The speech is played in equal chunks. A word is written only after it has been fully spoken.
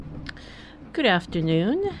Good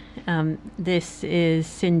afternoon. This is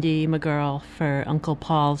Cindy McGurl for Uncle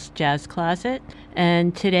Paul's Jazz Closet.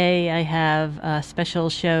 And today I have a special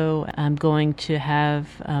show. I'm going to have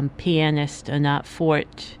pianist Anat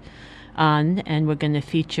Fort on, and we're going to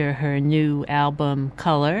feature her new album,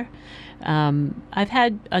 Color. I've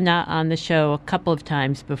had Anat on the show a couple of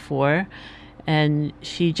times before, and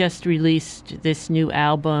she just released this new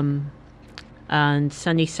album on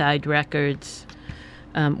Sunnyside Records.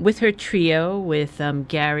 With her trio with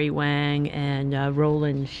Gary Wang and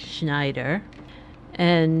Roland Schneider.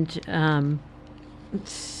 And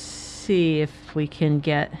let's see if we can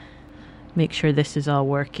make sure this is all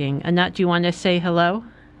working. Anat, do you want to say hello?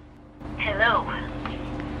 Hello.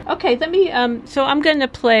 Okay, so I'm going to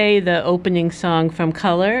play the opening song from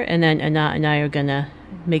Color, and then Anat and I are going to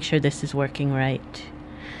make sure this is working right.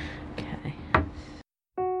 Okay.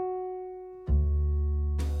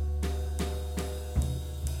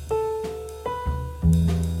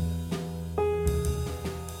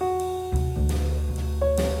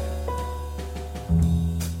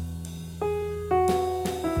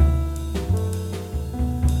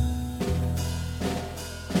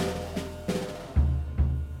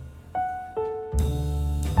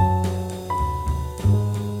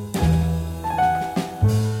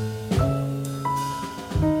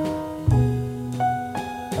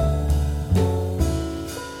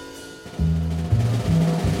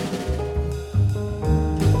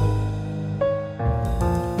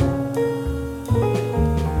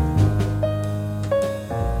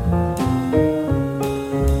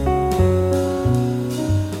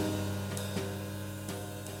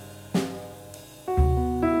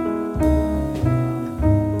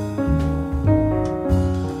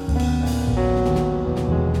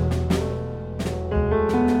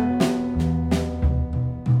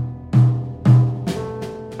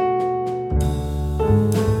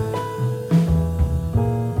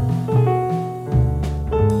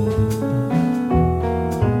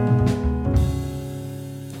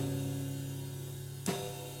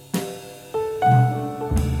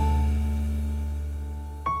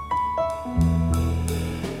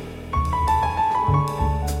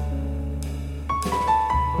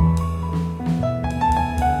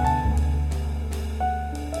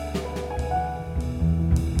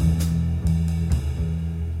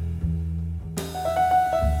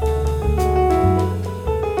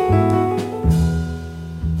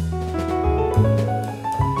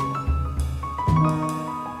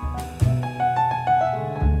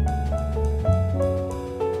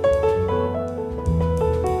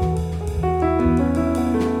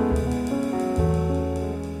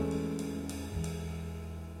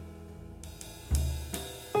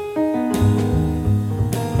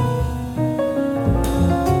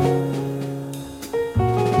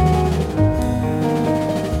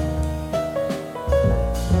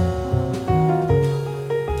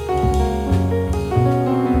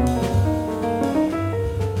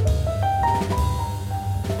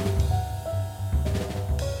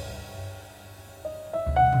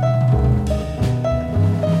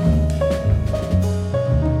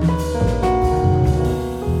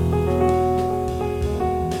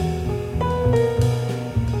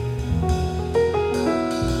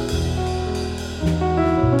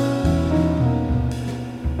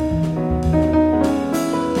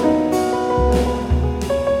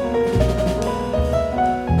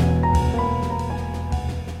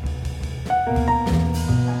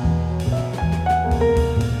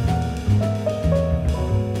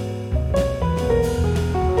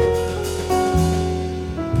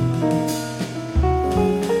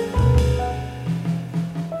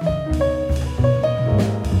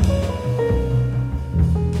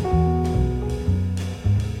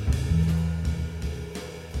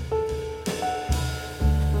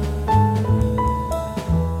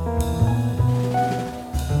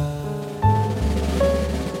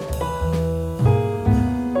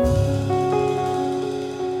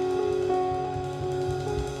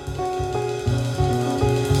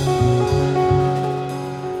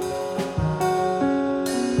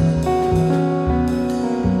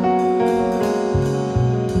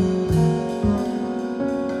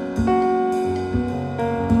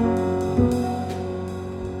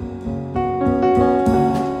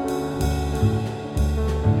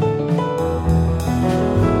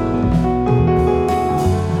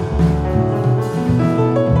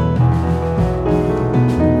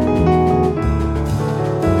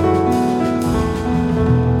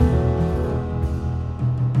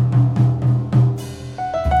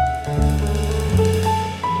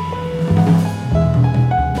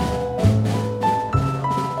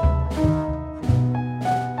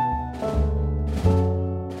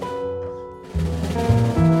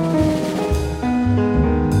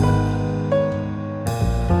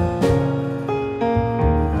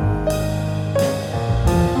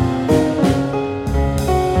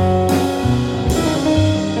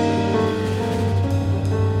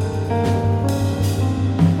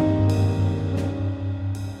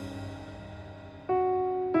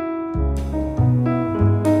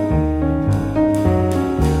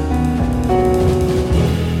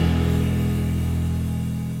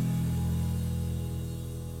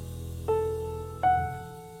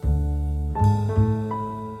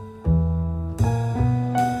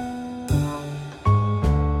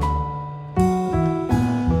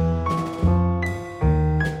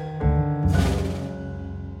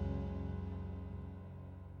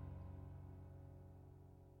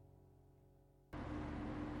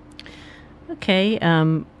 Okay,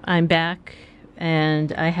 I'm back,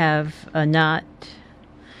 and I have Anat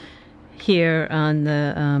here on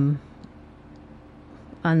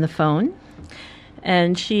the phone,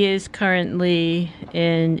 and she is currently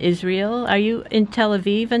in Israel. Are you in Tel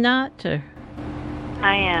Aviv, Anat? Or?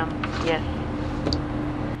 I am, yes.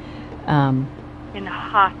 In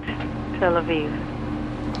hot Tel Aviv.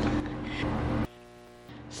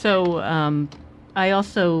 So I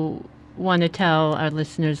also want to tell our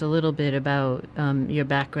listeners a little bit about your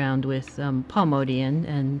background with Paul Motian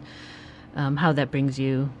and how that brings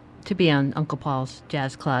you to be on Uncle Paul's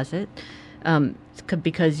Jazz Closet.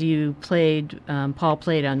 Because you played, Paul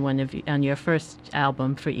played on on your first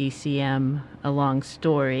album for ECM, A Long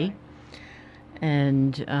Story,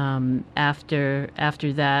 and after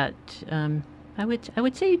that, I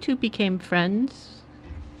would say you two became friends.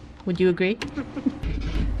 Would you agree?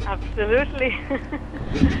 Absolutely.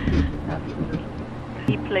 Absolutely.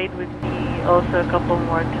 He played with me also a couple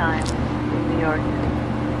more times in New York.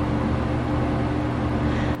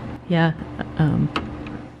 Yeah.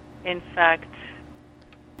 In fact,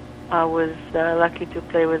 I was lucky to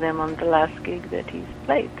play with him on the last gig that he's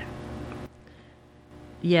played.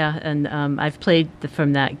 Yeah, and I've played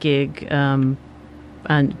from that gig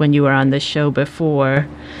when you were on the show before.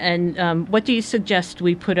 And what do you suggest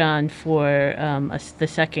we put on for the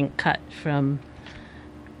second cut from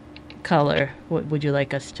Color? What would you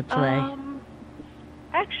like us to play?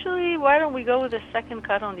 Actually, why don't we go with the second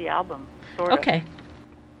cut on the album? Sort of. Okay.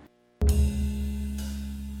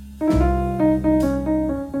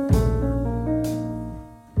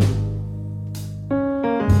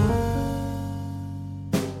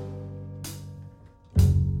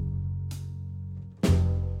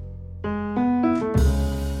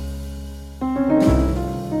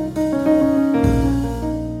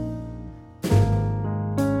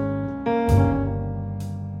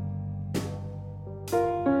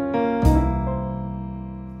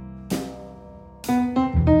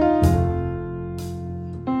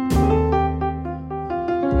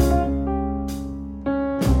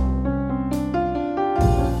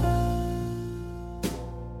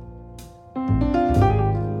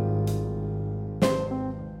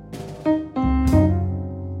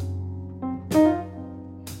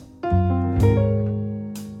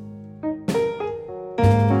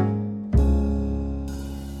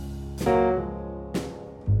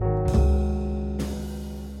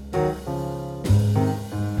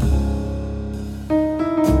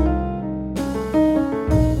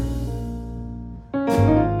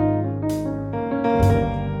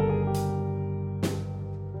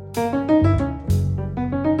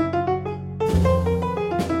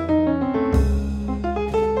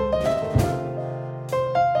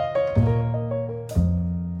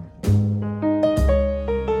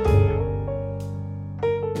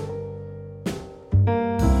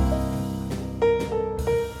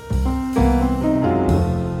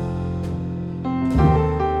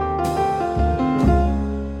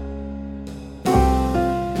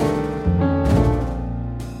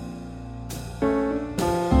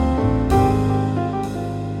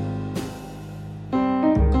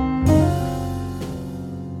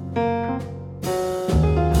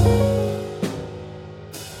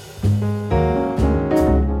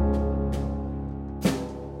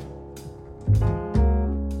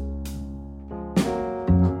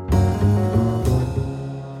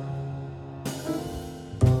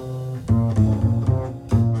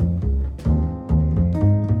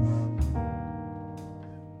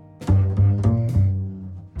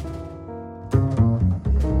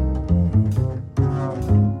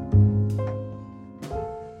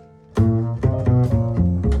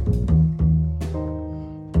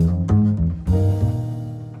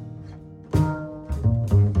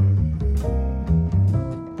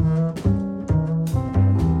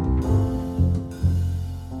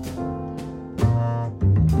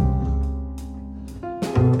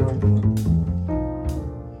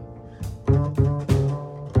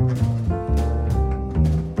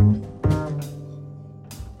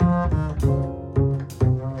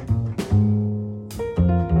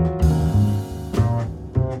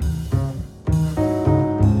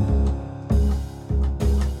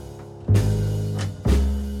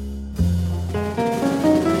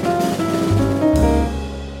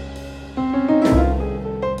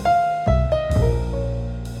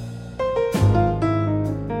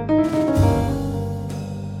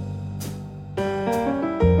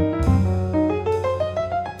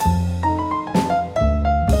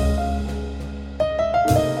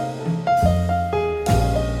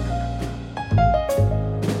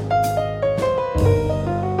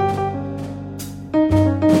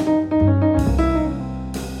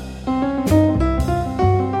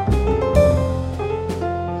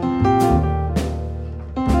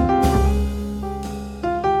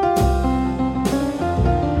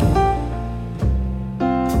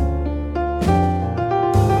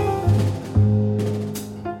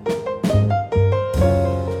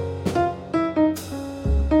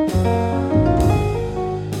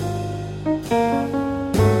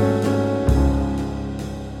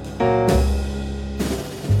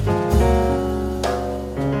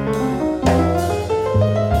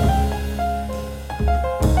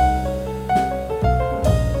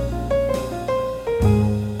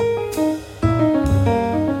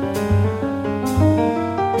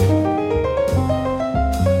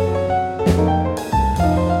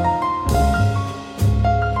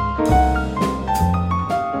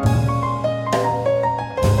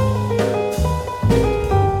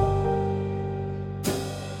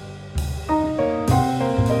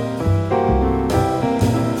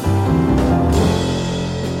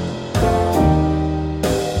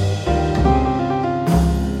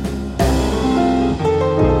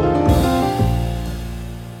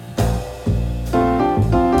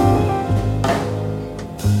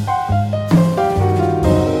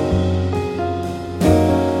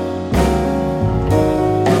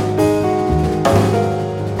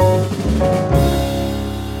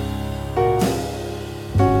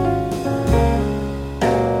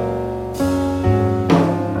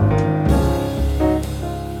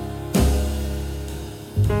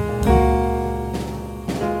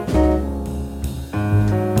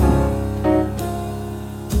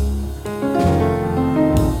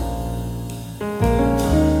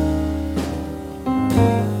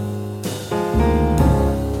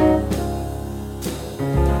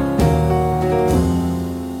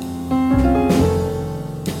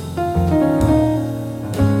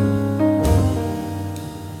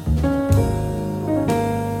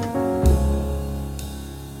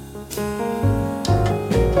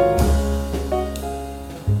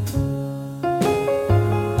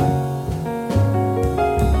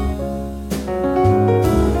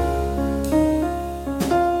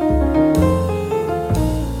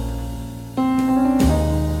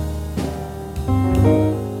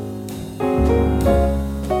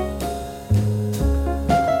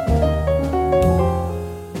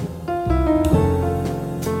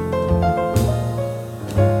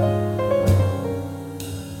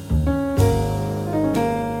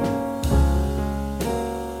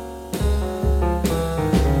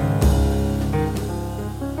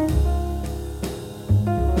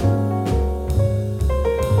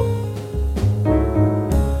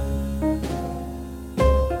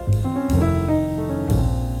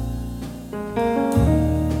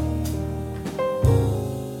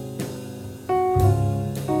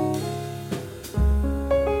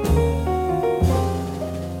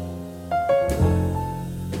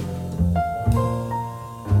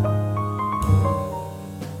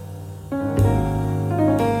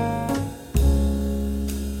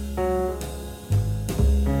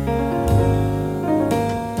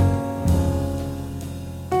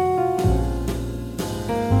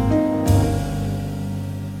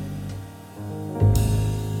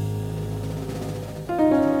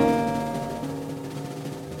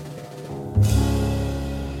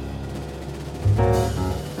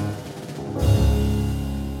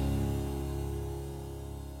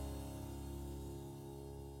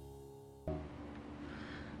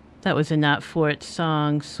 That was a Not Fort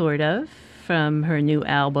song, sort of, from her new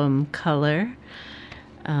album, Color.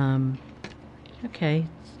 Okay.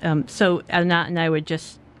 So Anat and I were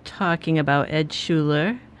just talking about Ed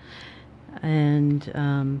Schuller.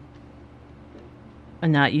 And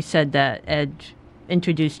Anat, you said that Ed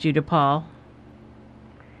introduced you to Paul.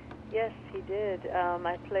 Yes, he did.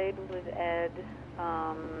 I played with Ed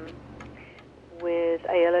with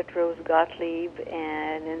Ayelet Rose Gottlieb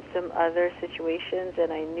and in some other situations,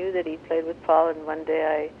 and I knew that he played with Paul, and one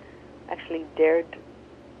day I actually dared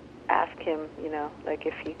ask him, like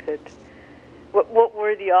if he could, what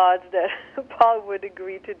were the odds that Paul would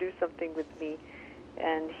agree to do something with me?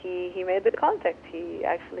 And he made the contact. He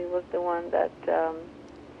actually was the one that,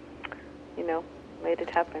 made it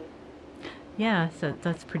happen. Yeah, so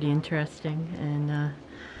that's pretty interesting. And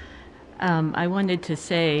I wanted to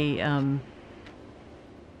say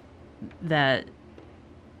that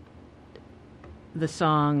the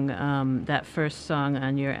song, that first song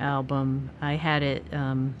on your album, I had it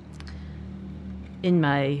in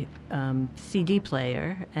my CD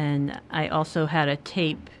player, and I also had a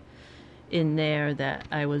tape in there that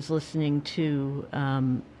I was listening to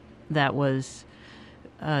that was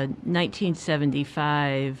a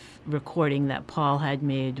 1975 recording that Paul had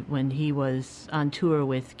made when he was on tour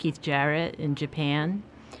with Keith Jarrett in Japan.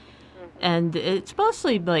 And it's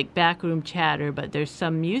mostly like backroom chatter, but there's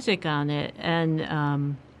some music on it.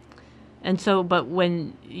 And so, but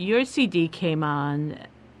when your CD came on,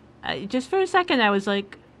 just for a second, I was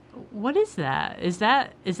like, what is that? Is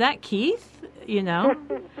that Keith?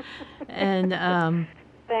 And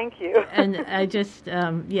Thank you. And I just,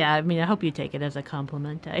 yeah, I mean, I hope you take it as a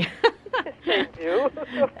compliment. Yes, I do,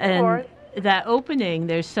 of And course. that opening,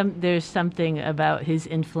 there's something about his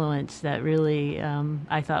influence that really,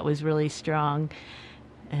 I thought was really strong,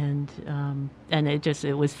 and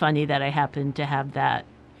it was funny that I happened to have that,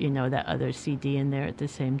 that other CD in there at the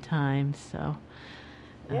same time. So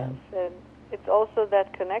Yes, and it's also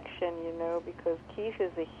that connection, because Keith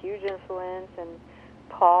is a huge influence, and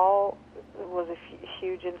Paul was a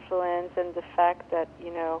huge influence, and the fact that,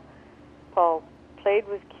 Paul played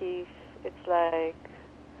with Keith, it's like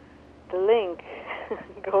the link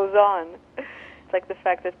goes on. It's like the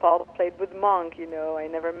fact that Paul played with Monk, I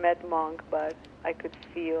never met Monk, but I could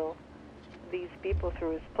feel these people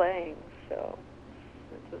through his playing, so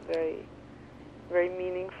it was very, very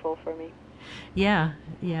meaningful for me. yeah,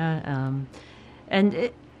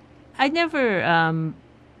 and I never,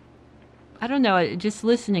 I don't know, just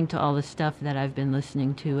listening to all the stuff that I've been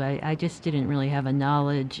listening to, I just didn't really have a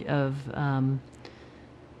knowledge of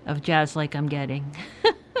jazz like I'm getting.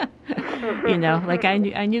 Like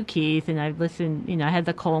I knew Keith, and I listened, I had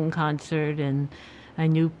the Cone concert, and I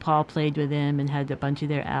knew Paul played with him and had a bunch of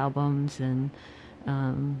their albums, and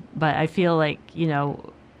but I feel like,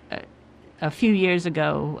 a few years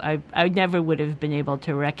ago, I never would have been able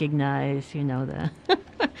to recognize, the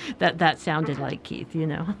that sounded like Keith,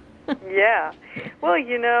 Yeah. Well,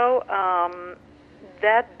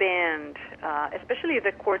 that band, especially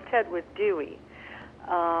the quartet with Dewey,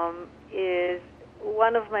 is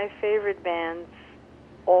one of my favorite bands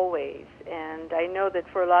always. And I know that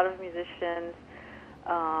for a lot of musicians,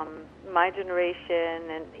 my generation,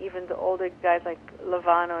 and even the older guys like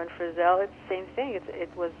Lovano and Frizzell, it's the same thing.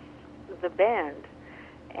 It was the band.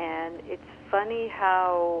 And it's funny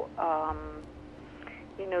how,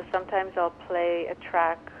 sometimes I'll play a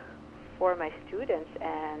track for my students,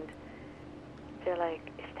 and they're like,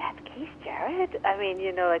 "Is that Keith Jarrett?" I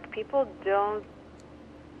mean, like people don't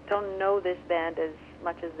know this band as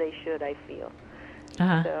much as they should, I feel.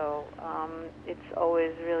 Uh-huh. So it's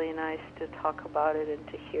always really nice to talk about it and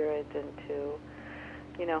to hear it and to,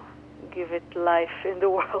 give it life in the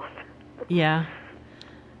world. Yeah.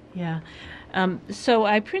 So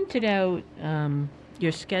I printed out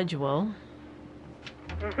your schedule.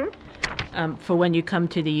 Mm-hmm. For when you come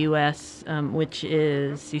to the U.S., which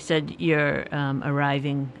is, you said you're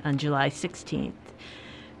arriving on July 16th.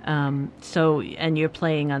 And you're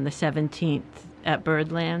playing on the 17th at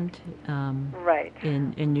Birdland, Right.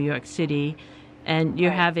 in New York City, and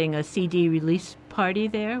you're having a CD release party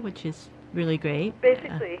there, which is really great.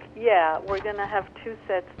 Basically, yeah, we're gonna have 2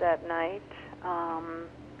 sets that night.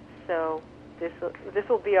 So this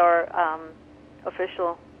will be our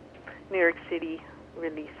official New York City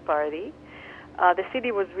release party. The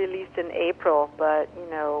CD was released in April, but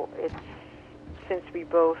it's since we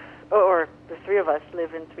both, or the 3 of us,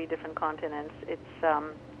 live in 3 different continents.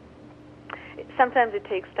 Sometimes it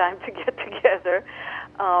takes time to get together,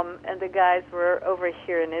 and the guys were over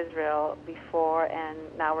here in Israel before, and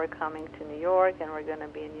now we're coming to New York, and we're going to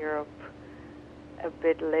be in Europe a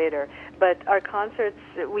bit later. But our concerts,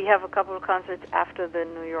 we have a couple of concerts after the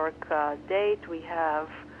New York date. We have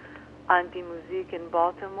Anti Musique in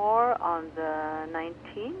Baltimore on the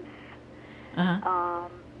 19th. Uh-huh.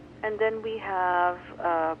 And then we have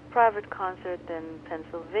a private concert in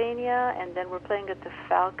Pennsylvania, and then we're playing at the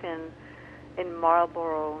Falcon in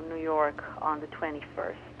Marlborough, New York on the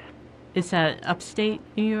 21st. Is that upstate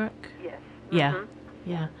New York? Yes. Yeah.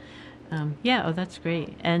 Mm-hmm. Yeah. Oh, that's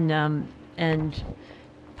great. And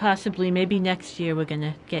possibly maybe next year we're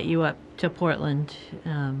gonna get you up to Portland.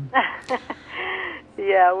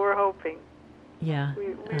 Yeah, we're hoping. Yeah.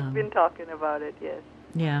 We've been talking about it. Yes.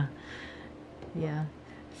 Yeah.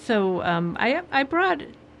 So I brought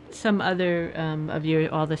some other of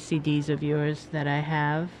all the CDs of yours that I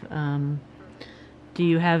have. Do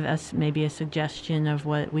you have maybe a suggestion of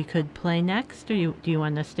what we could play next, or do you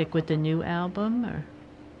want to stick with the new album, or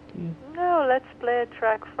do you? No, let's play a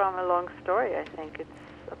track from A Long Story. I think it's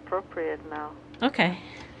appropriate now. Okay.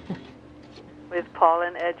 With Paul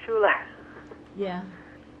and Ed Schuller. Yeah.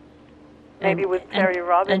 Maybe with Perry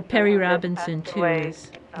Robinson. And Perry Robinson too.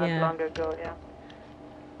 Not long ago, yeah.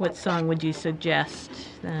 What song would you suggest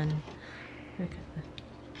then?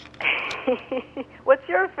 What's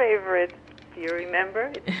your favorite? Do you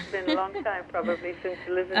remember? It's been a long time probably since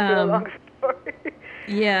you listened to A Long Story.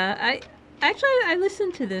 Yeah, I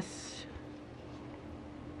listened to this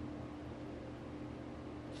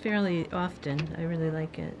fairly often. I really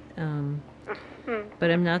like it.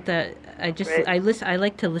 But I'm not that. I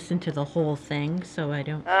like to listen to the whole thing, so I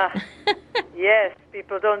don't. Yes,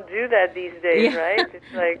 people don't do that these days, Yeah. right?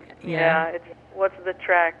 It's like, Yeah. it's what's the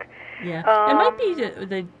track. Yeah, it might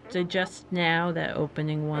be the Just Now, that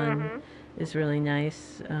opening one is really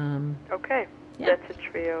nice. Okay, yeah. that's a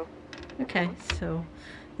trio. Okay, so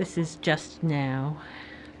this is Just Now.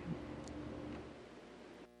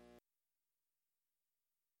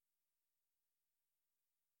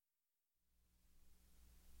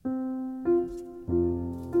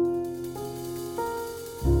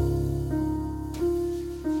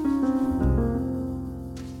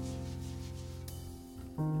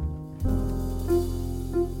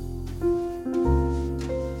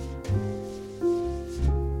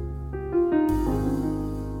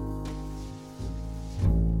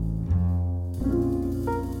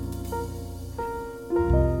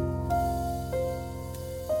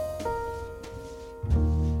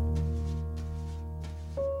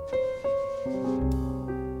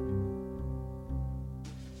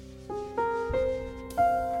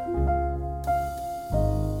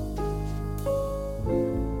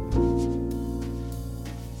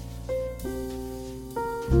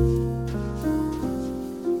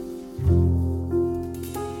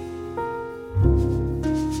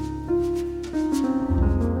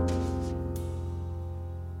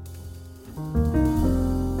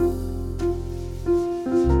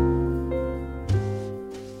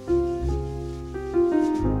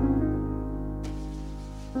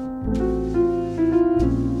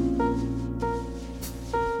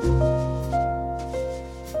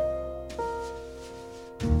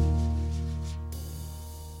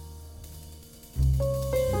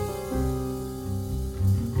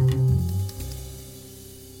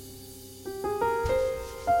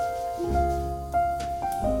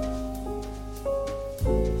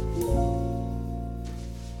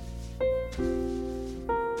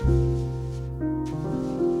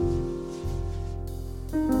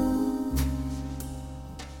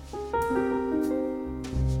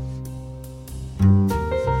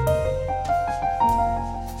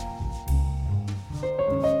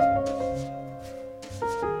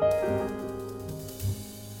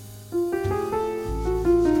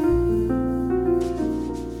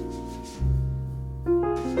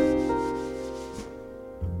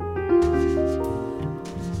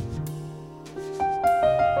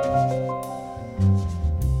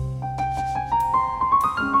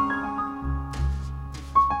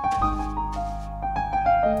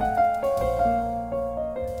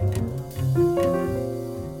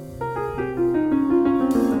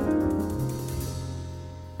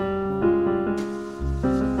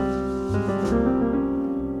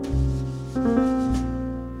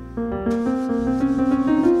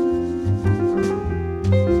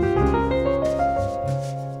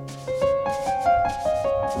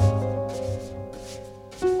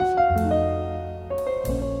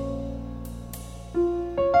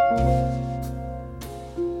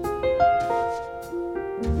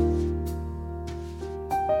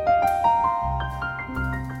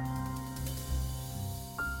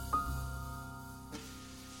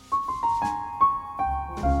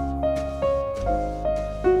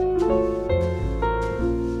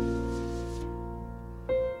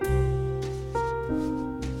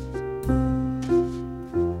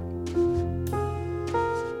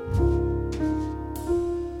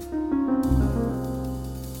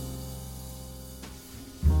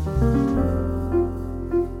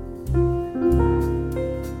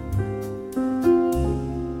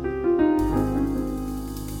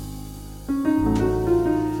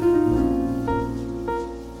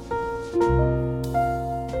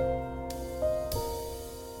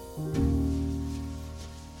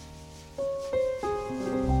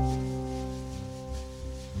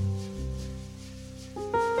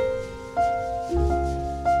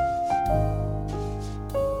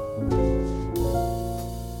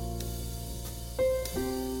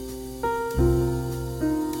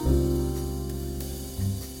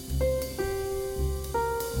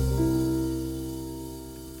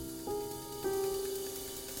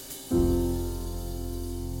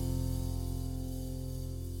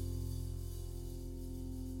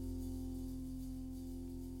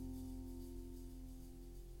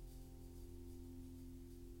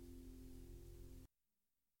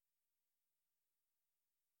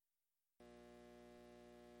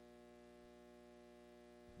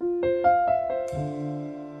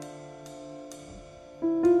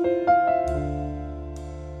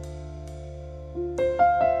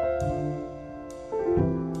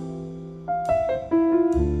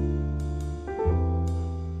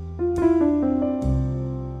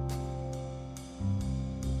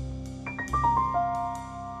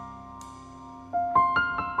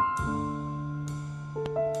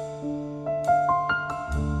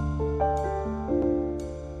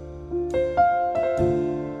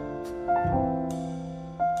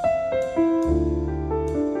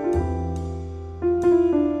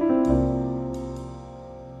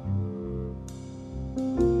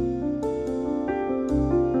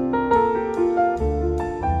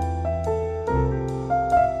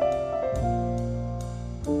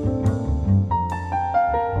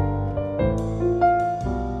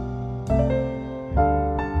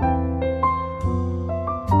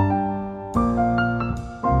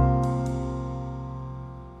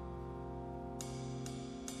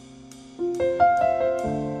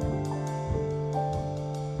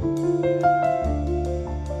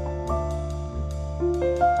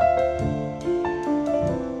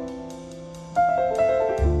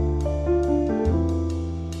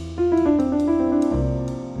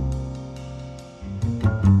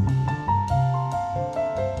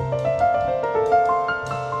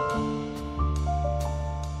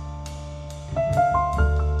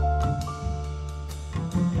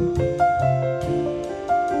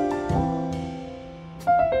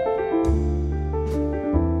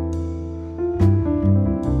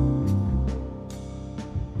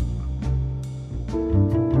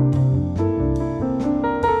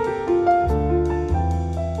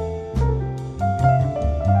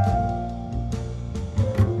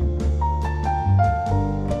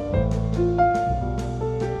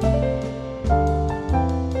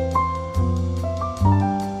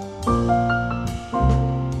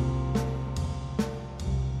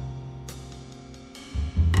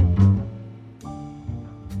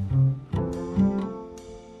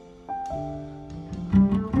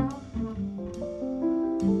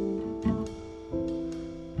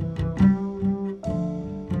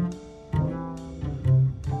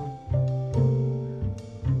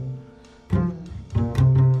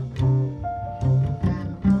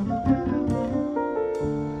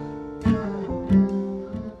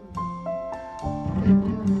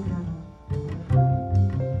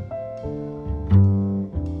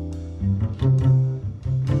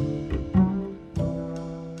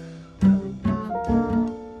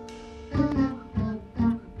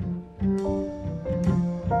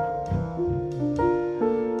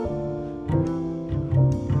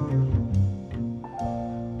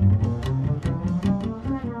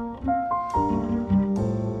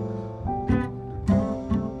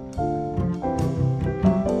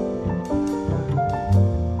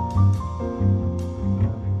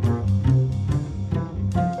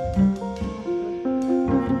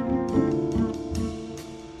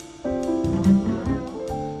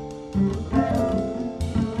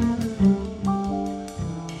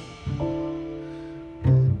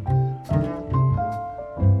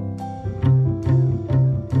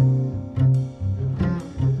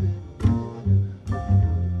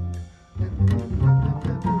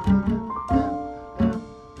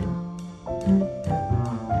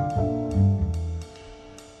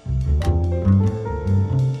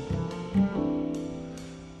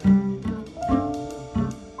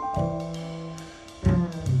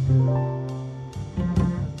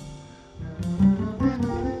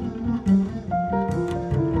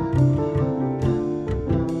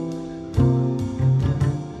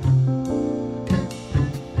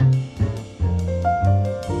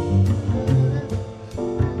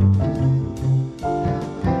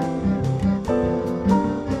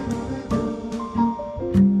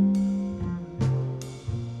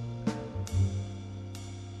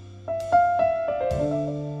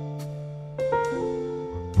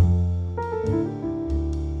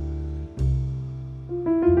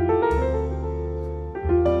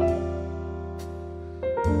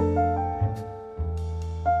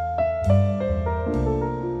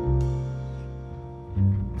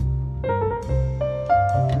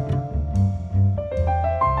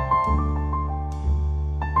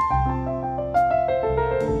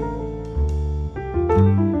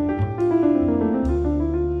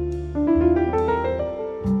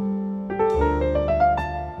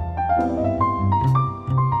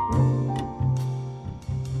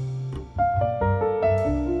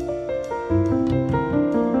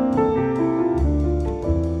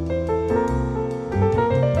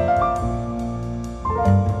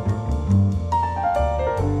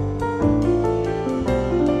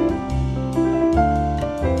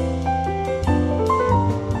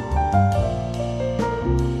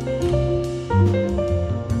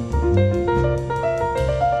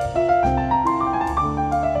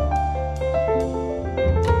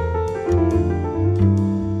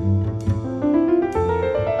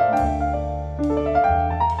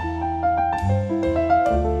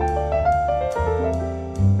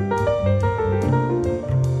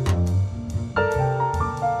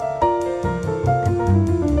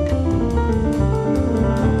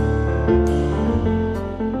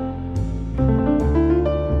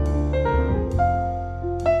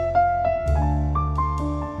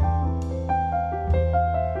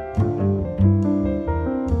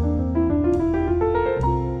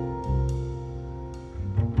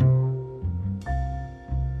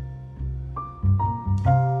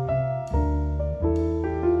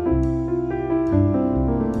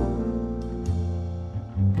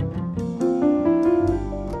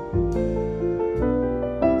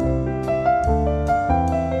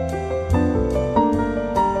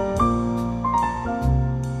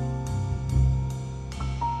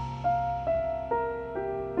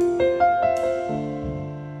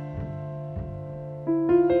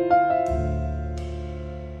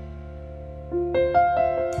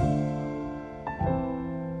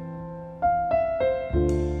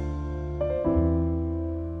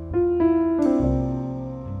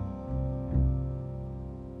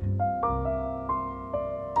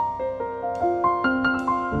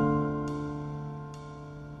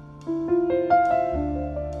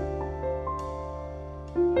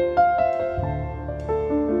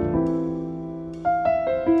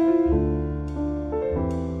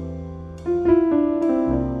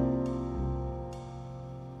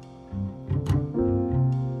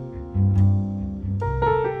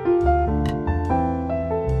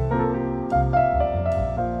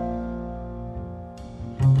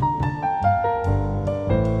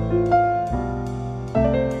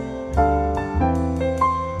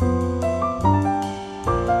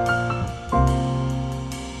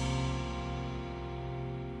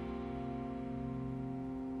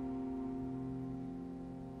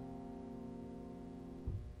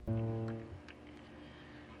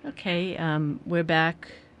 Okay, we're back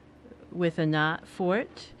with Anat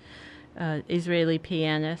Fort, Israeli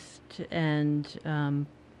pianist and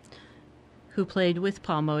who played with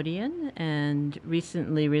Paul Motian and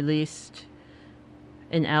recently released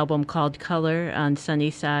an album called Color on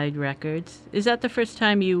Sunnyside Records. Is that the first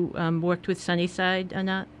time you worked with Sunnyside,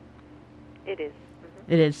 Anat? It is.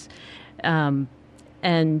 It is. And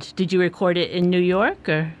did you record it in New York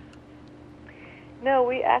or? No,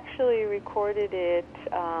 we actually recorded it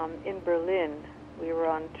in Berlin. We were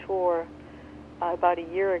on tour about a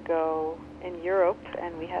year ago in Europe,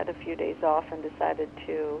 and we had a few days off and decided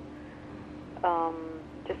to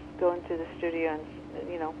just go into the studio and,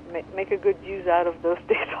 make a good use out of those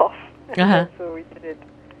days off. That's what we did.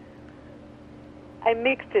 I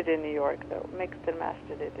mixed it in New York, though. Mixed and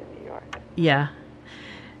mastered it in New York. Yeah.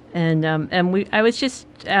 And I was just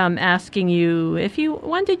asking you if you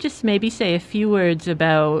wanted to just maybe say a few words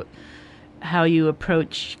about how you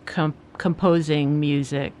approach composing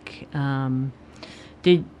music.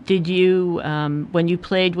 Did you when you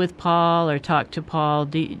played with Paul or talked to Paul,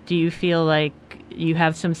 do you feel like you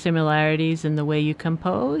have some similarities in the way you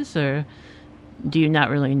compose, or do you not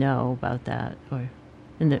really know about that? Or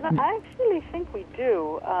No, I actually think we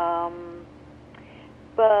do.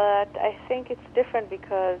 But I think it's different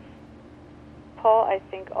because Paul, I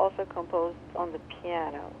think, also composed on the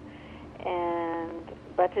piano,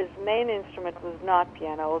 but his main instrument was not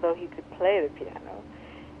piano, although he could play the piano.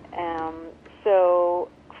 So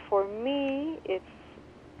for me, it's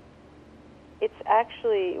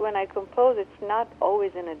actually, when I compose, it's not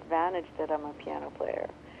always an advantage that I'm a piano player,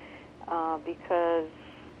 because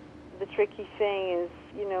the tricky thing is,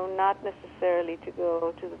 not necessarily to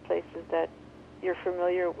go to the places that you're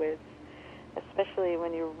familiar with, especially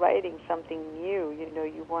when you're writing something new.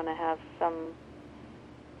 You want to have some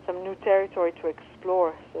new territory to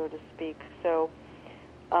explore, so to speak. So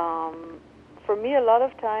for me, a lot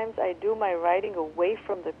of times I do my writing away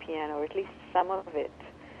from the piano, or at least some of it.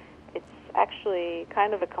 It's actually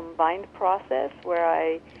kind of a combined process where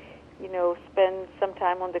I spend some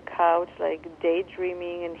time on the couch, like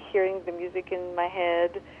daydreaming and hearing the music in my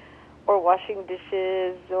head, or washing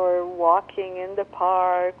dishes, or walking in the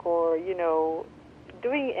park, or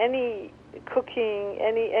doing any cooking,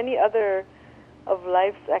 any other of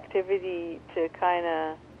life's activity to kind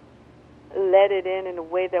of let it in a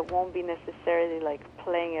way that won't be necessarily like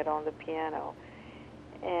playing it on the piano.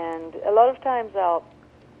 And a lot of times I'll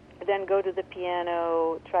then go to the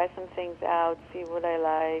piano, try some things out, see what I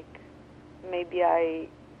like. Maybe I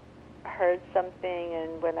heard something,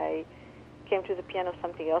 and when I came to the piano,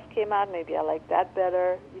 something else came out. Maybe I like that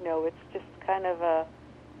better. It's just kind of a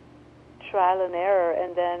trial and error,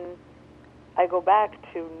 and then I go back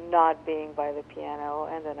to not being by the piano,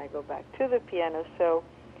 and then I go back to the piano. So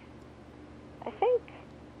I think,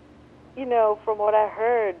 from what I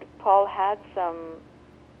heard, Paul had some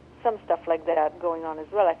stuff like that going on as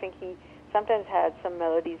well. I think he sometimes had some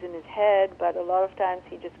melodies in his head, but a lot of times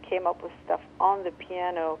he just came up with stuff on the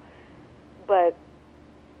piano. But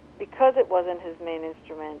because it wasn't his main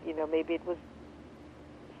instrument, maybe it was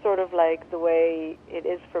sort of like the way it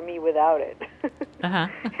is for me without it.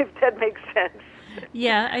 If that makes sense.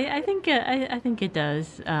 Yeah, I think it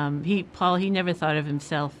does. Paul never thought of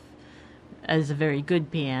himself as a very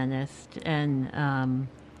good pianist,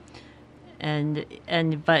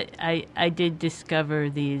 but I did discover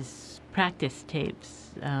these practice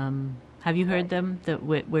tapes. Have you heard them?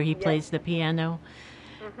 Where he plays the piano,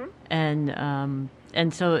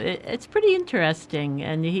 and so it's pretty interesting.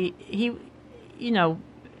 And he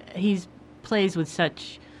plays with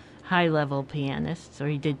such high-level pianists, or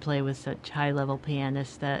he did play with such high-level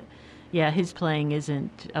pianists that, his playing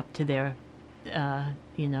isn't up to their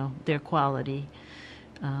quality.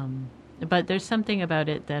 But there's something about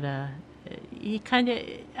it that he kind of,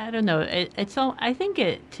 I don't know. I think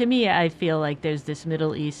to me, I feel like there's this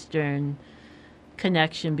Middle Eastern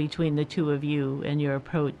connection between the two of you and your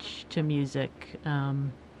approach to music.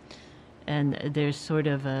 And there's sort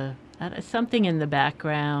of something in the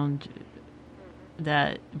background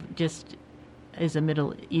that just is a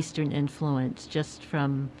Middle Eastern influence, just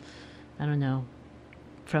from, I don't know,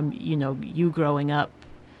 from you growing up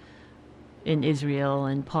in Israel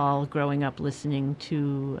and Paul growing up listening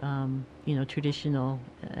to traditional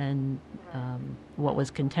and what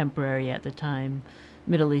was contemporary at the time,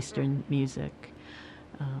 Middle Eastern music.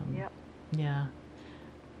 Yeah.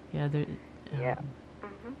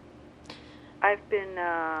 I've been,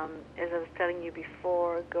 as I was telling you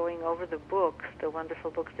before, going over the books, the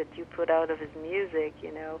wonderful books that you put out of his music,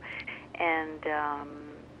 and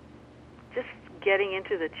just getting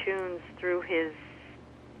into the tunes through his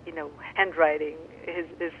handwriting,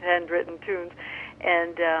 his handwritten tunes.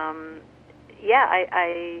 And yeah,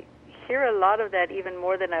 I hear a lot of that, even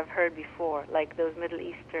more than I've heard before, like those Middle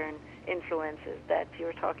Eastern influences that you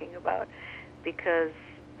were talking about. Because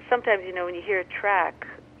sometimes, when you hear a track,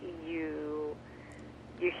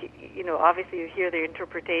 obviously you hear the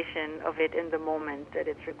interpretation of it in the moment that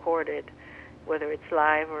it's recorded, whether it's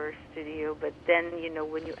live or studio. But then,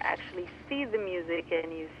 when you actually see the music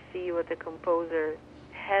and you see what the composer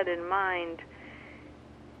had in mind,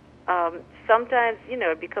 sometimes,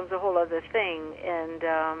 it becomes a whole other thing. And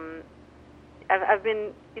I've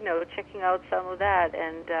been, checking out some of that,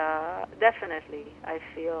 and definitely I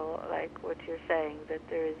feel like what you're saying, that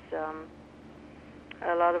there's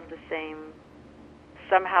a lot of the same,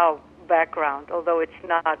 somehow, background, although it's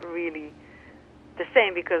not really the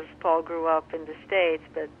same because Paul grew up in the States,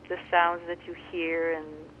 but the sounds that you hear and,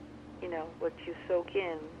 what you soak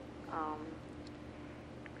in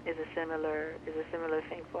is a similar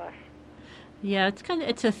thing for us. Yeah,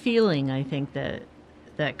 it's a feeling, I think,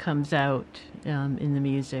 that comes out in the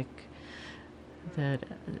music. That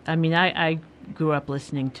I grew up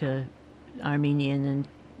listening to Armenian and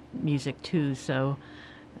music too, so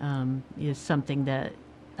is something that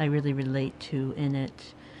I really relate to in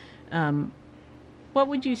it. What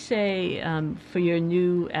would you say for your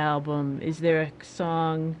new album? Is there a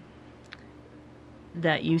song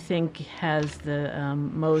that you think has the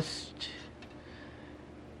most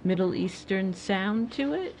Middle Eastern sound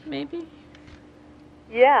to it, maybe?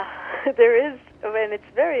 Yeah, there is, and it's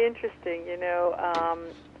very interesting,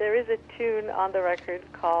 there is a tune on the record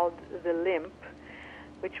called The Limp,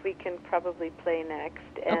 which we can probably play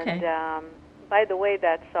next. Okay. And by the way,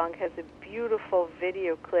 that song has a beautiful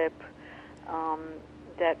video clip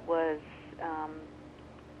that was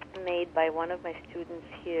made by one of my students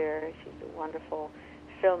here. She's a wonderful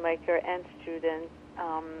filmmaker and student,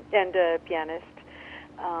 and a pianist.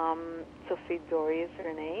 Sophie Dory is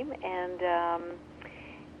her name. And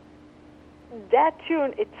that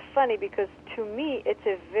tune, it's funny because to me it's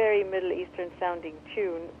a very Middle Eastern sounding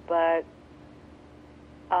tune, but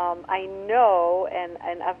I know,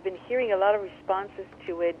 and I've been hearing a lot of responses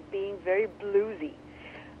to it being very bluesy,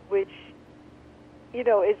 which,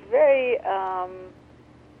 is very,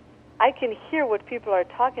 I can hear what people are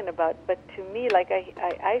talking about, but to me, like,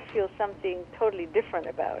 I feel something totally different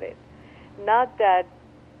about it. Not that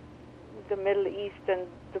the Middle East and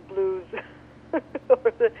the blues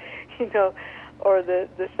or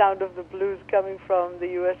the sound of the blues coming from the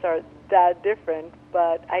U.S. are that different,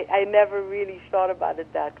 but I never really thought about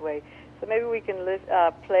it that way. So maybe we can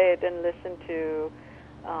play it and listen to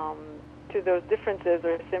those differences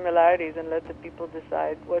or similarities and let the people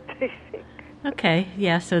decide what they think. Okay,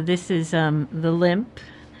 yeah, so this is The Limp,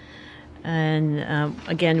 and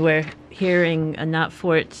again, we're hearing Anat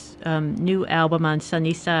Fort's new album on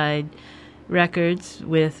Sunnyside Records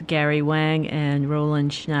with Gary Wang and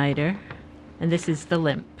Roland Schneider, and this is The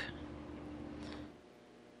Limp.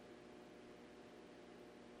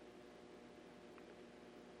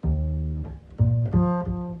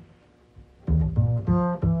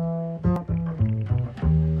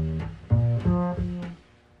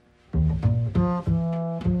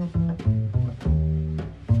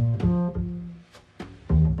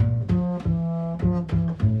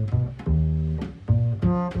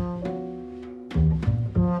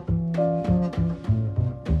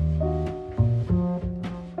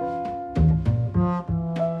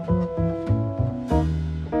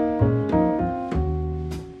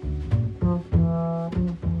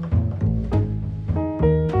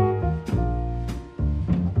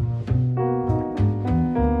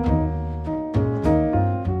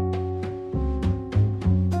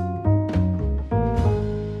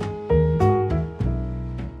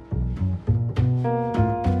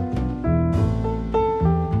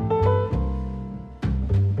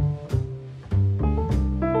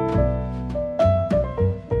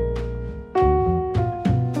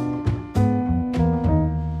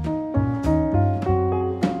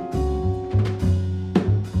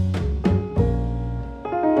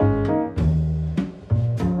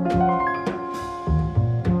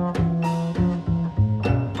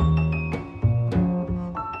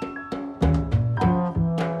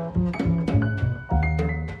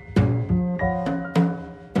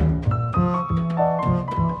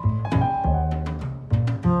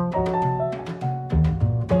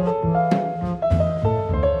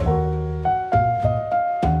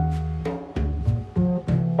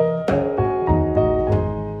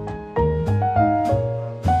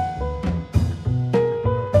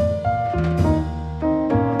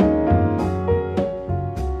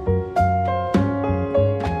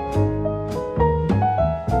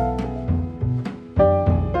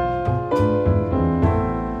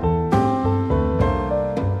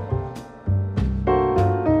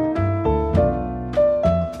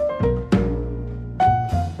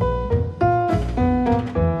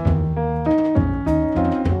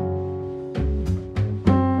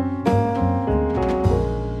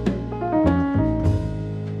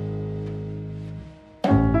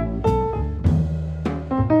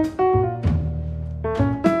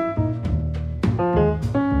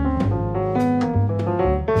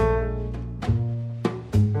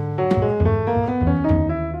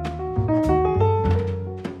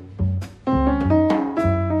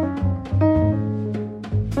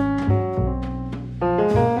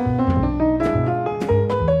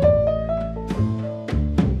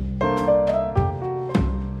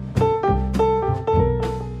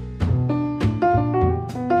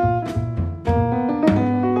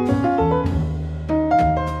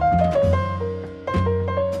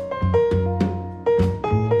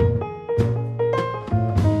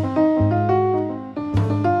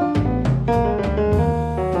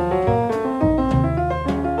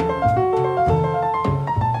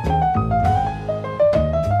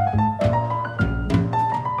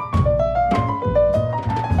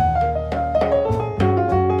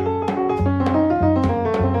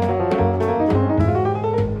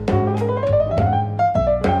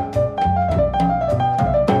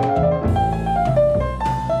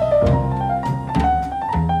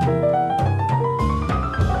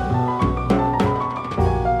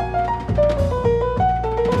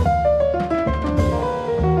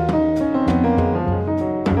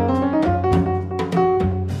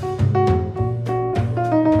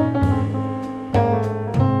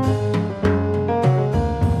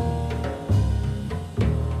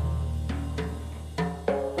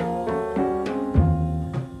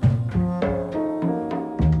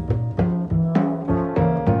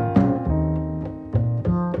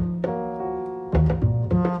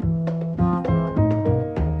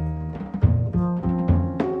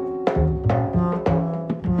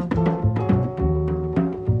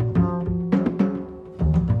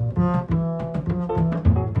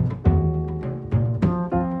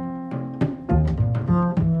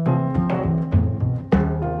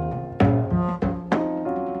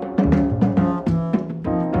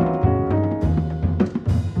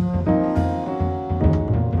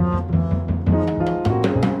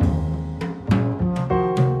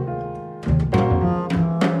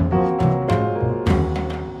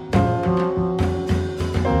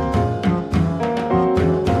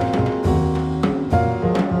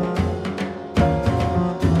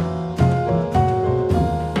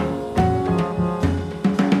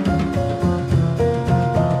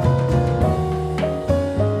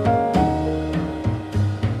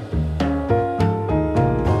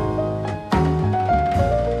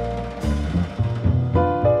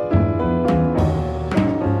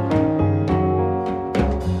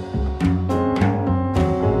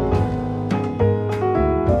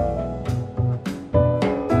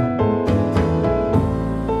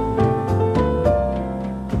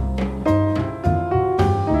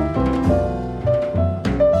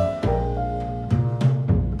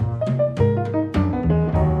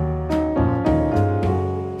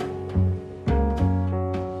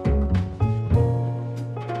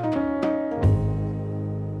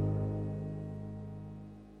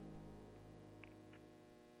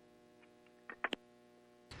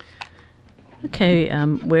 Okay,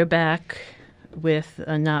 we're back with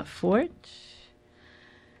Not Fort,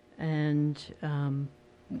 and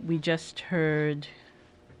we just heard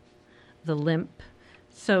The Limp.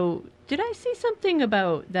 So, did I see something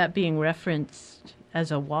about that being referenced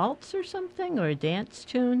as a waltz or something, or a dance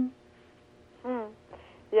tune? Hmm.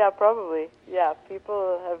 Yeah, probably. Yeah,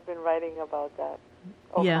 people have been writing about that.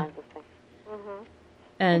 All Yeah, kinds of things. Hmm.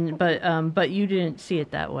 and but you didn't see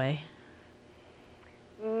it that way.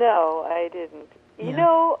 No, I didn't. Yeah.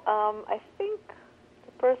 I think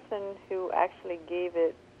the person who actually gave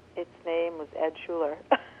it its name was Ed Schuler.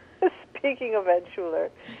 Speaking of Ed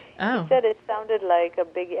Schuler, he Oh. said it sounded like a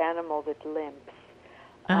big animal that limps.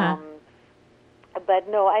 Uh huh. Um, but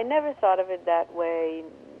no, I never thought of it that way.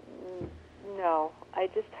 No, I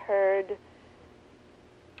just heard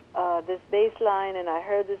this bass line and I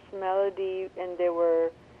heard this melody, and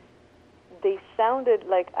they sounded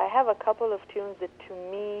like, I have a couple of tunes that to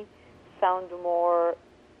me sound more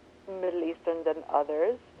Middle Eastern than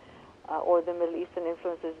others, or the Middle Eastern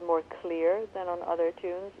influence is more clear than on other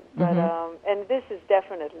tunes. But Mhm. and this is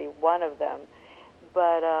definitely one of them.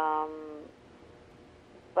 But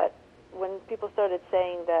but when people started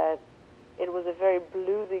saying that it was a very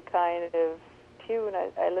bluesy kind of tune,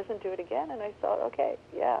 I listened to it again and I thought, okay,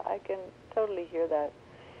 yeah, I can totally hear that.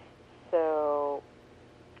 So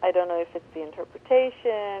I don't know if it's the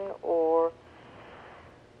interpretation or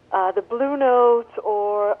the blue notes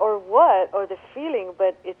or what, or the feeling,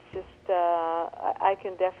 but it's just I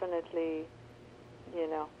can definitely,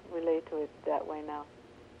 relate to it that way now.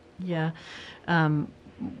 Yeah. Um,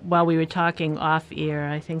 while we were talking off air,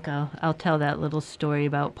 I think I'll tell that little story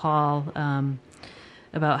about Paul,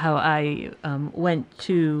 about how I went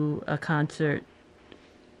to a concert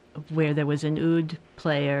where there was an oud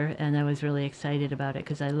player, and I was really excited about it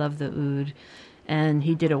because I love the oud. And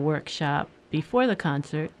he did a workshop before the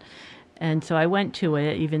concert, and so I went to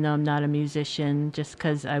it, even though I'm not a musician, just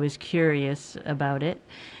because I was curious about it.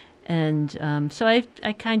 And so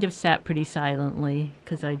I kind of sat pretty silently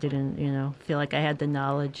because I didn't, feel like I had the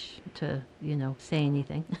knowledge to, say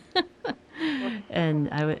anything. And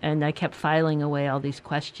I kept filing away all these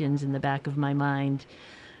questions in the back of my mind.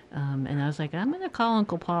 And I was like, I'm going to call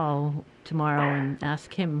Uncle Paul tomorrow and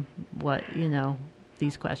ask him what,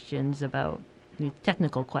 these questions about, the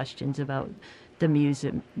technical questions about the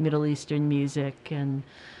music, Middle Eastern music,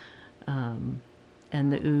 um,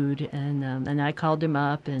 and the oud. And I called him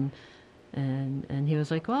up, and he was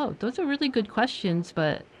like, "Well, those are really good questions,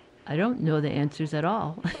 but I don't know the answers at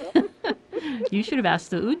all. You should have asked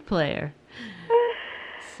the oud player."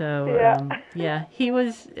 So Yeah. yeah, he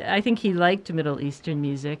was. I think he liked Middle Eastern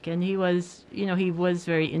music, and he was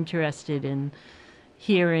very interested in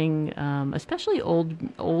hearing, especially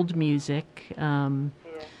old music, Yeah.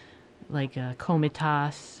 like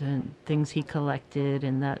Komitas and things he collected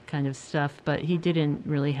and that kind of stuff. But he didn't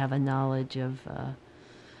really have a knowledge of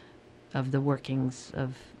the workings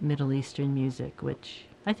of Middle Eastern music, which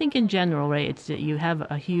I think in general, right, it's that you have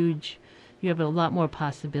a lot more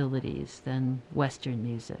possibilities than Western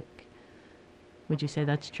music. Would you say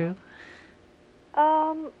that's true?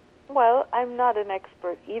 Um, well, I'm not an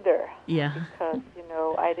expert either Yeah. because,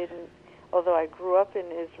 I didn't, although I grew up in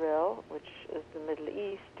Israel, which is the Middle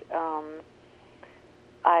East,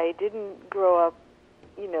 I didn't grow up,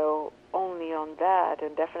 only on that,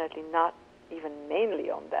 and definitely not even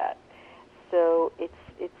mainly on that. So it's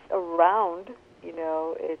around,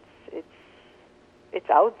 it's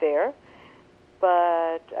out there,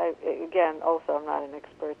 but again, also I'm not an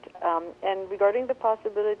expert. And regarding the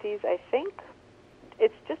possibilities, I think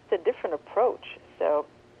it's just a different approach. So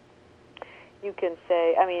you can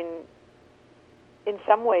say, I mean, in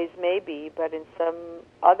some ways maybe, but in some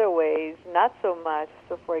other ways not so much.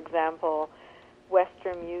 So for example,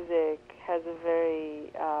 Western music has a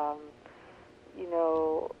very,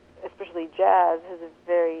 especially jazz has a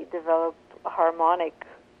very developed harmonic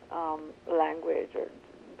language, or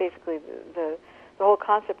basically the whole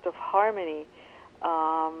concept of harmony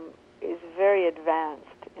is very advanced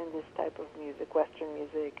in this type of music, Western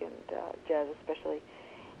music and jazz especially.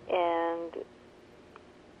 And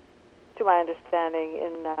to my understanding,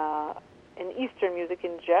 in Eastern music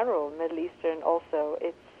in general, Middle Eastern also,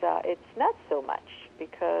 it's not so much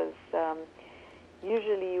because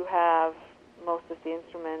usually you have most of the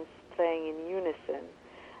instruments playing in unison.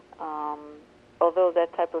 Um, Although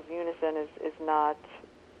that type of unison is not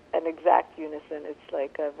an exact unison, it's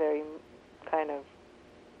like a very kind of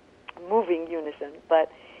moving unison.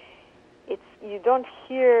 But you don't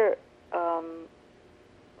hear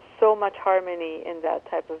so much harmony in that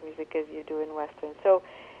type of music as you do in Western. So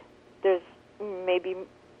there's maybe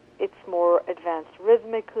it's more advanced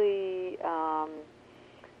rhythmically,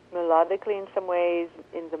 melodically in some ways,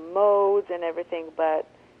 in the modes and everything. But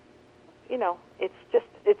it's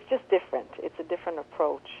just different. It's a different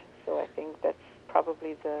approach. So I think that's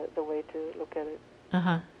probably the way to look at it.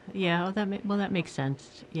 Uh-huh. Yeah, well, that makes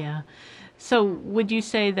sense. Yeah. So would you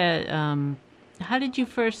say that, how did you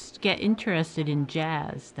first get interested in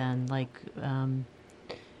jazz then? Like,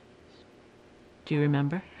 do you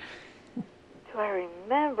remember? Do I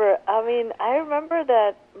remember? I mean, I remember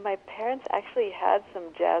that my parents actually had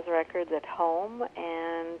some jazz records at home,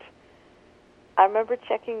 and I remember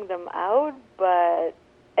checking them out,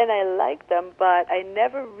 and I liked them, but I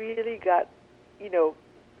never really got,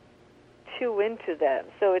 too into them.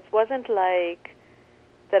 So it wasn't like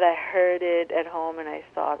that I heard it at home and I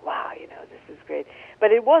thought, wow, this is great.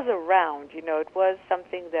 But it was around, it was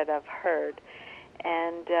something that I've heard.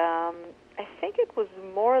 And I think it was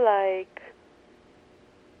more like,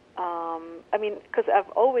 because I've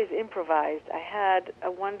always improvised. I had a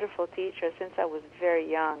wonderful teacher since I was very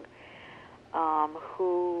young,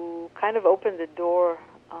 who kind of opened the door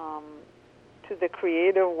to the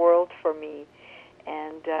creative world for me.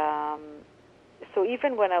 And so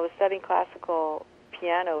even when I was studying classical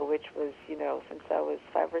piano, which was, since I was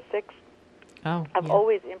 5 or 6, I've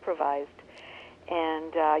always improvised.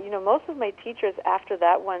 And, most of my teachers after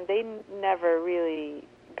that one, they never really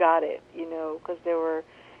got it, because they were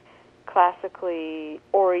classically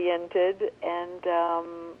oriented and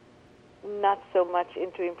not so much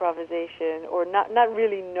into improvisation, or not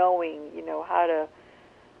really knowing,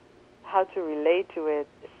 how to relate to it.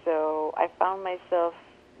 So I found myself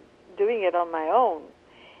doing it on my own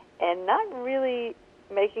and not really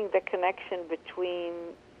making the connection between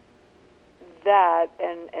that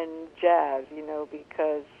and jazz,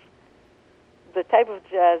 because the type of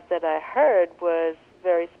jazz that I heard was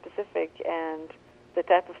very specific, and the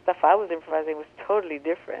type of stuff I was improvising was totally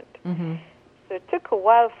different. Mm-hmm. So it took a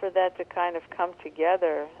while for that to kind of come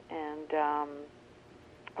together, and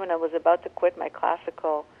when I was about to quit my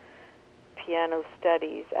classical piano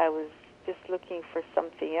studies, I was just looking for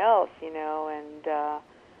something else, and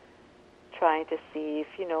trying to see if,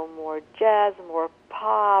 more jazz, more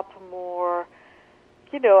pop, more,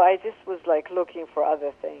 I just was like looking for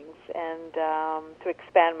other things and to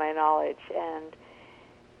expand my knowledge.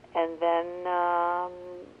 And then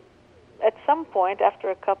at some point, after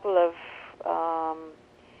a couple of,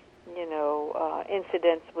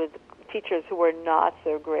 incidents with teachers who were not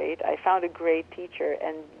so great, I found a great teacher.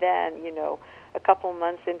 And then, a couple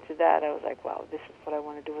months into that, I was like, wow, this is what I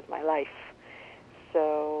want to do with my life.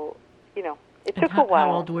 So, it took a while.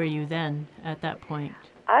 How old were you then at that point?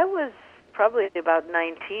 I was probably about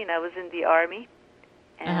 19. I was in the Army,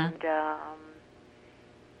 and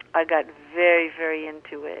I got very, very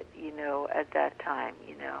into it, at that time,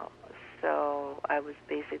 So I was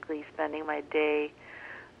basically spending my day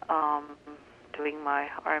doing my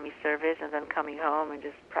Army service and then coming home and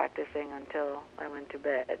just practicing until I went to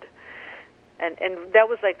bed. And that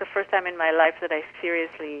was like the first time in my life that I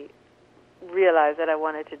seriously realized that I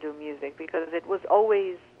wanted to do music, because it was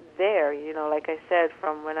always there, like I said,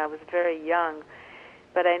 from when I was very young.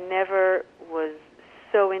 But I never was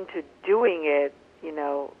so into doing it,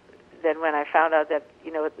 than when I found out that,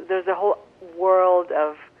 there's a whole world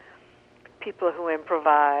of people who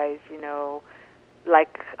improvise,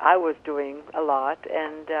 like I was doing a lot.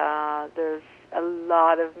 And there's a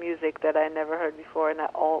lot of music that I never heard before, and I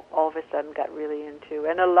all of a sudden got really into.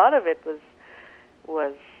 And a lot of it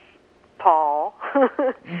was Paul,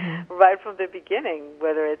 mm-hmm. right from the beginning,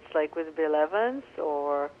 whether it's like with Bill Evans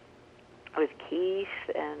or with Keith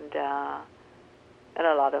and a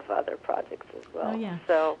lot of other projects as well. Oh, yeah.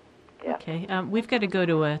 So, yeah. Okay. We've got to go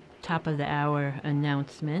to a top of the hour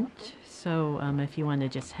announcement. So if you want to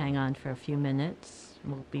just hang on for a few minutes,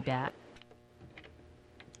 we'll be back.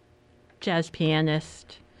 Jazz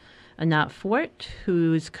pianist Anat Fort,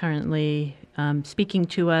 who's currently speaking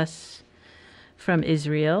to us from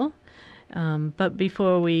Israel. But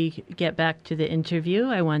before we get back to the interview,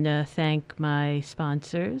 I want to thank my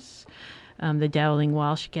sponsors, the Dowling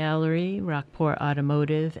Walsh Gallery, Rockport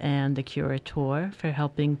Automotive, and the Curator for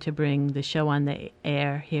helping to bring the show on the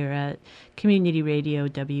air here at Community Radio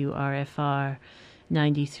WRFR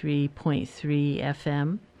 93.3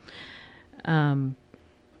 FM.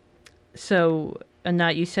 So,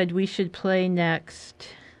 Anat, you said we should play next.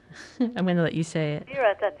 I'm going to let you say it.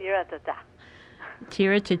 Tira-ta-tira-ta-ta.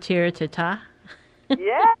 Tira-ta-tira-ta-ta.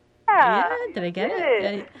 Yeah. Yeah, did I get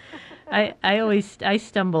it? I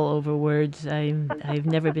stumble over words. I've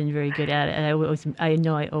never been very good at it. I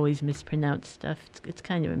know I always mispronounce stuff. It's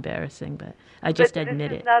kind of embarrassing, but I just But admit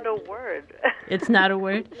this is it. not a word. It's not a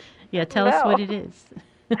word? Yeah, tell us No. what it is.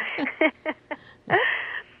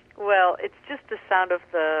 Well, it's just the sound of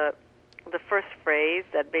the first phrase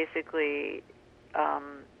that basically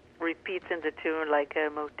repeats in the tune like a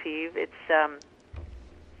motif. It's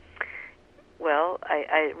well,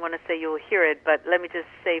 I want to say you'll hear it, but let me just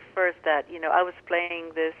say first that I was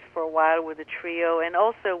playing this for a while with a trio, and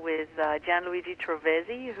also with Gianluigi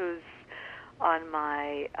Trovesi, who's on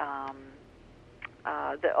my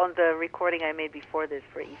on the recording I made before this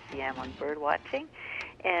for ECM on bird watching,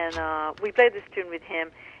 and we played this tune with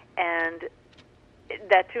him, and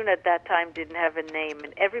that tune at that time didn't have a name,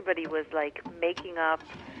 and everybody was like making up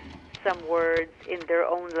some words in their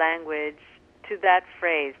own language to that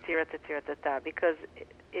phrase, tira-ta-tira-ta-ta, because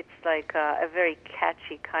it's like a very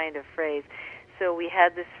catchy kind of phrase. So we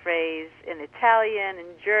had this phrase in Italian, in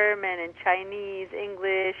German, in Chinese,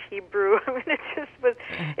 English, Hebrew. I mean,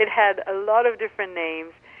 it had a lot of different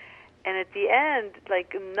names. And at the end,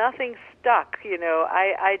 like, nothing stuck,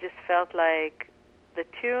 I just felt like the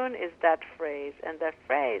tune is that phrase, and that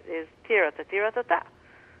phrase is tira-ta-tira-ta-ta.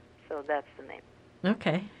 So that's the name.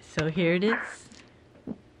 Okay, so here it is.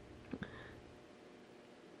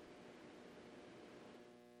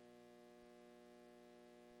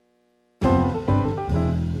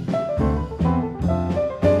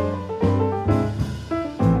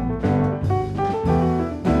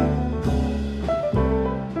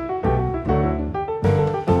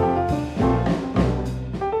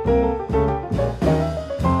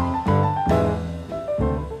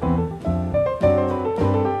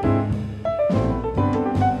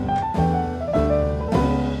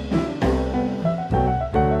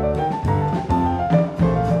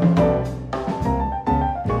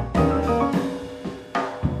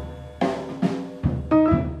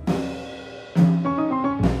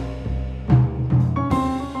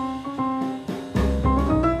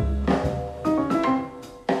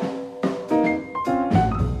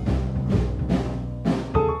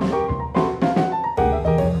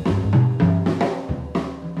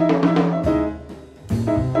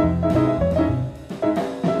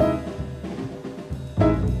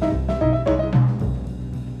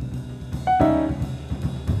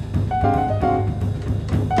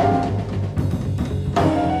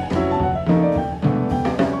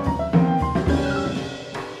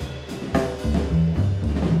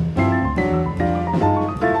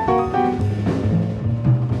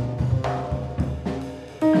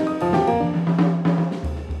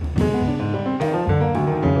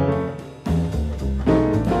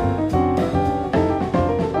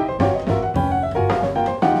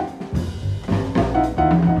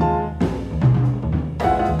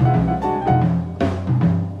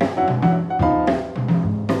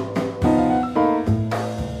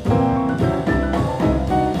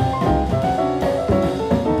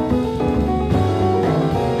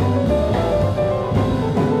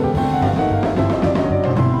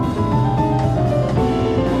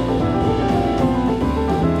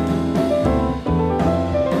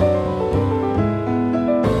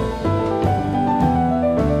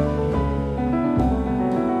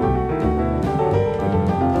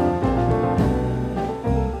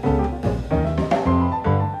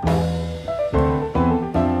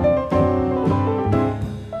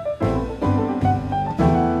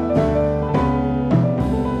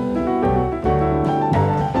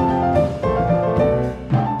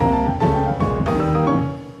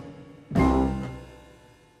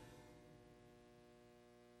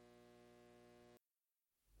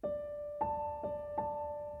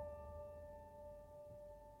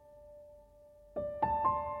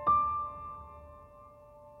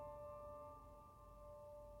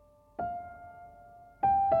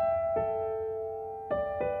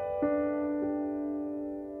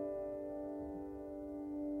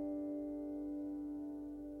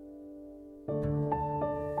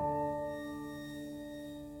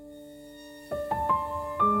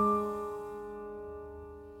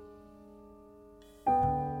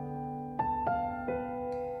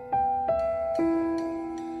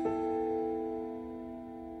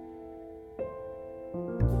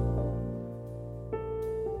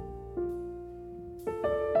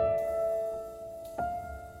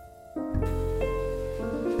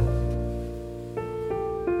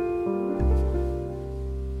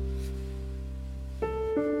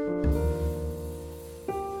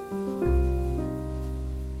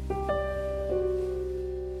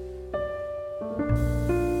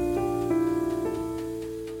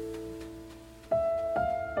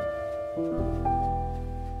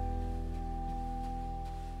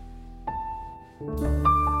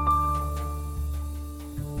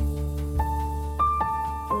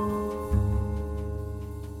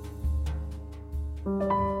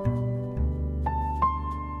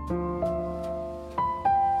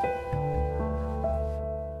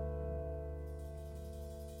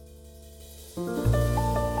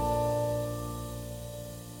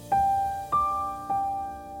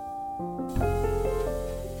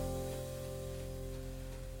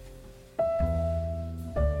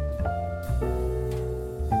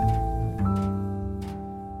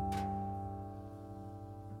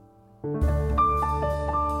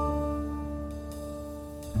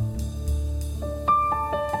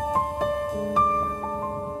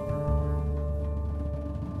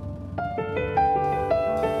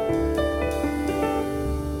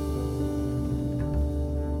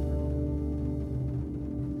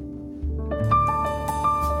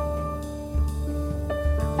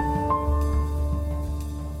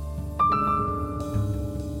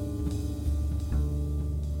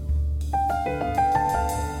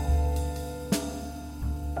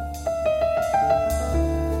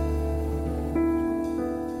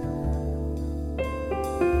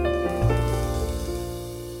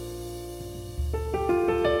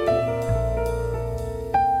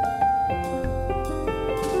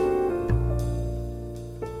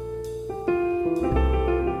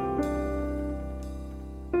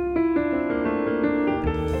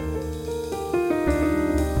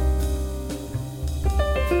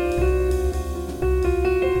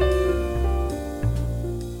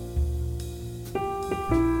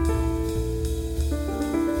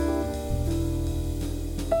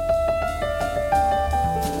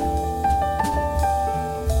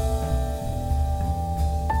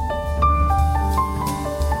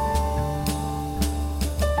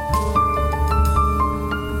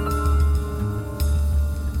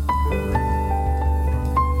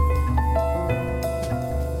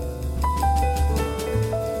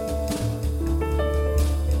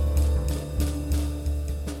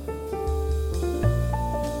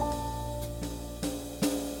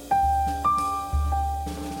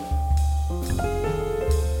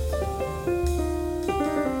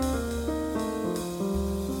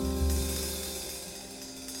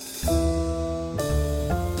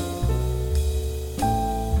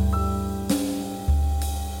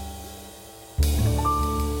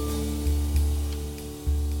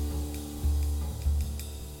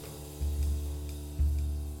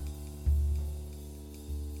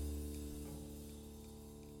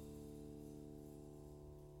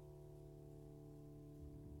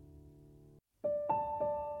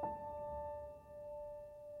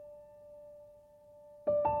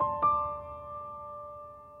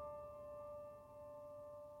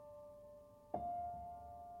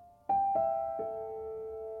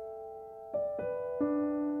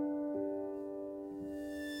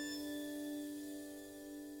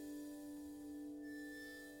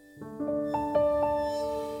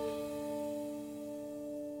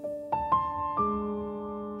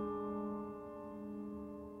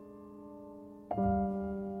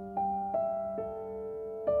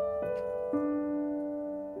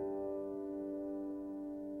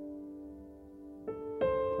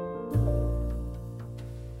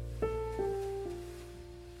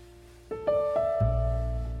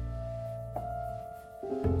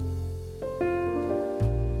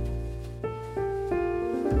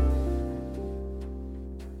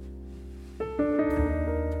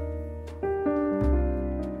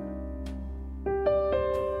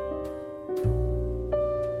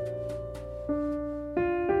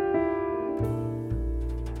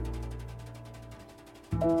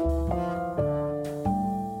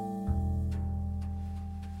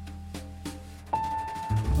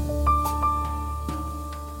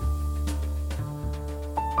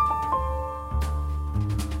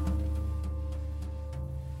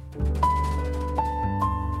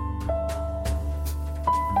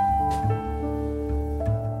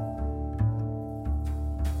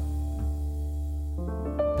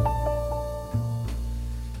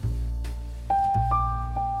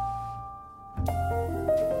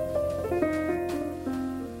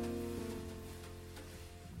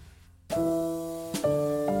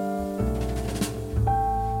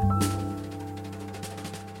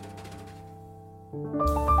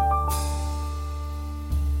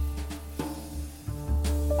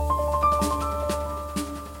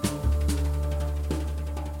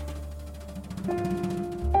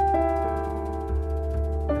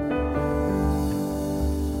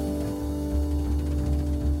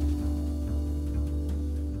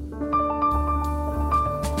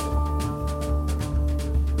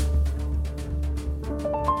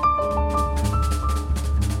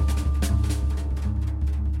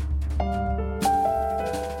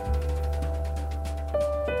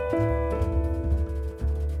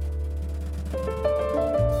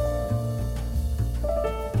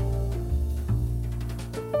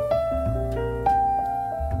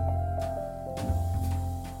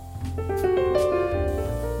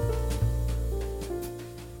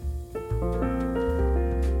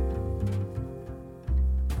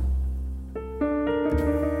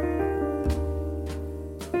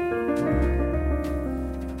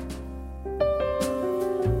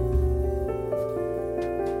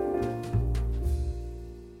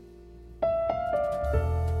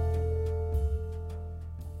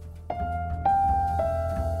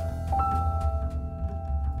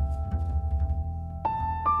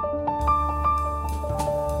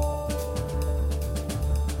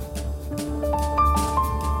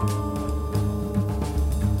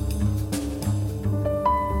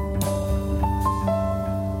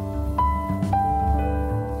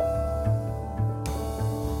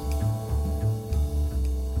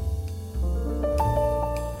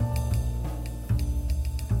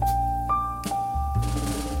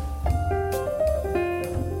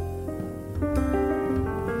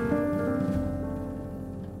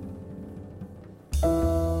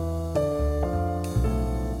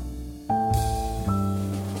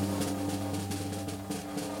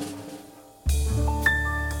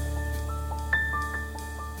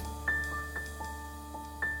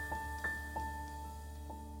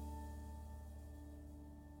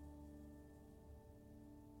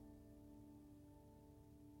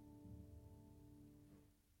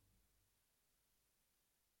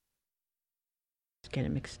 Get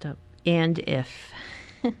it mixed up. And if,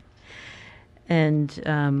 and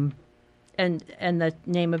and the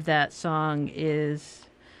name of that song is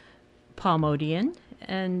Palmodian.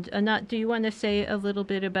 And Anat, do you want to say a little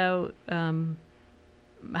bit about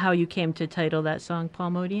how you came to title that song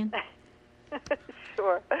Palmodian?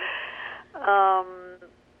 Sure.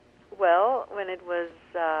 Well, when it was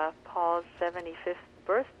Paul's 75th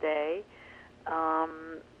birthday,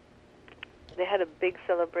 they had a big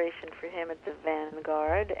celebration for him at the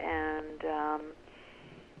Vanguard, and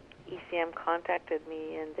ECM contacted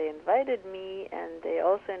me, and they invited me, and they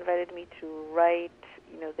also invited me to write.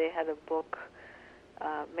 They had a book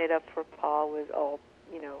made up for Paul with all,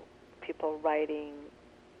 people writing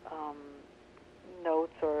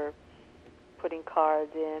notes or putting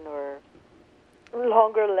cards in or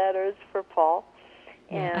longer letters for Paul.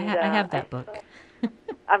 Yeah, and I have that book.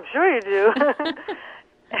 I'm sure you do.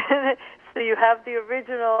 So you have the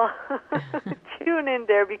original tune in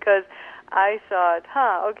there, because I thought,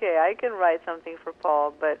 okay, I can write something for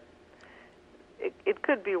Paul, but it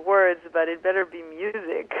could be words, but it better be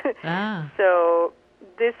music. So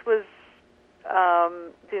this was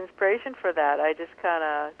the inspiration for that. I just kind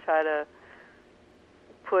of try to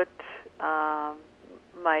put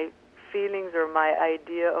my feelings or my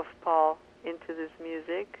idea of Paul into this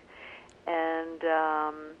music, and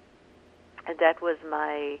that was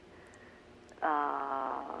my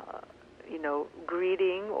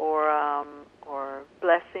greeting or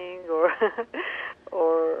blessing or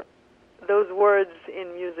or those words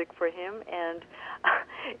in music for him. And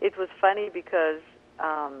it was funny because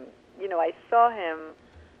I saw him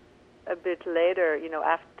a bit later,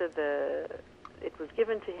 after it was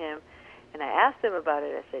given to him, and I asked him about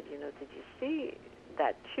it. I said, did you see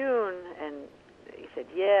that tune? And he said,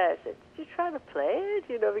 yeah. I said, did you try to play it?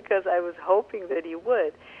 Because I was hoping that he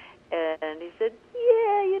would. And he said,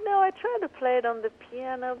 yeah, I tried to play it on the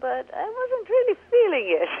piano, but I wasn't really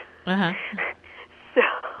feeling it. Uh-huh. So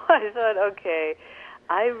I thought, okay,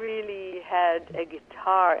 I really had a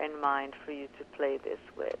guitar in mind for you to play this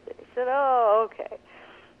with. And he said, oh, okay.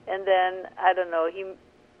 And then, I don't know, he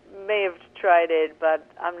may have tried it, but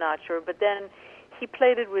I'm not sure. But then he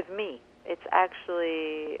played it with me. It's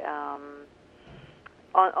actually,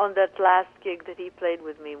 on that last gig that he played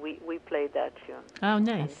with me, we played that tune. Oh,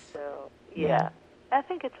 nice. And so, yeah. I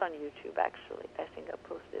think it's on YouTube, actually. I think I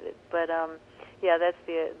posted it. But, yeah, that's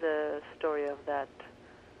the story of that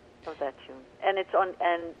tune. And it's on,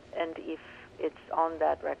 and if it's on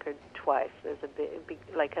that record twice. There's a big,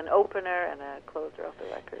 like an opener and a closer of the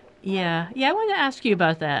record. Yeah. I want to ask you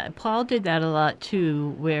about that. Paul did that a lot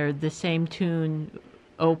too, where the same tune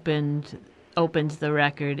opens the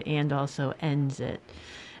record and also ends it.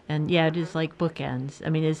 And yeah, it is like bookends. I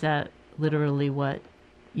mean, is that literally what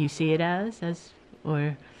you see it as,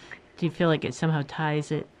 or do you feel like it somehow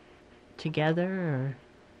ties it together, or?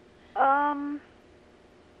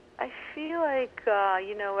 I feel like,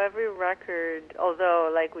 every record,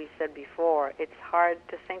 although, like we said before, it's hard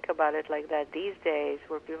to think about it like that these days,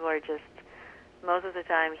 where people are just, most of the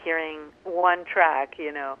time, hearing one track,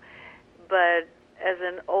 But as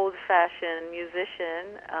an old-fashioned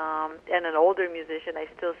musician, and an older musician, I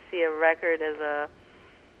still see a record as a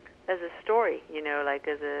story, like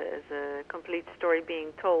as a complete story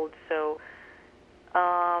being told. So,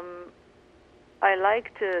 I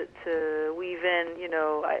like to weave in,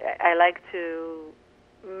 I like to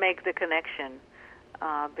make the connection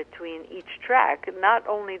between each track, not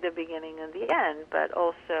only the beginning and the end, but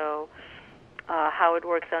also how it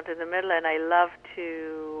works out in the middle. And I love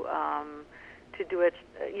to do it,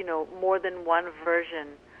 more than one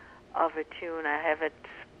version of a tune. I have it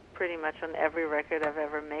pretty much on every record I've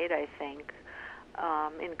ever made, I think,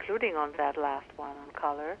 including on that last one on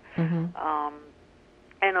Color. Mm-hmm.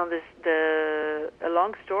 And on A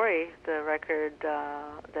Long Story, the record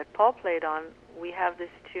that Paul played on, we have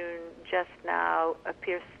this tune just now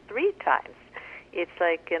appears 3 times. It's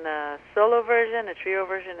like in a solo version, a trio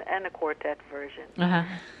version, and a quartet version. Uh-huh.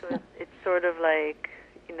 So it's sort of like,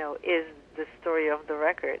 is the story of the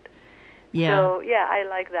record. Yeah. So yeah, I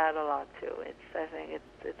like that a lot too. I think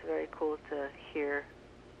it's very cool to hear.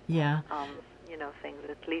 Yeah. Things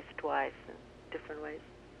at least twice in different ways.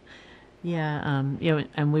 Yeah,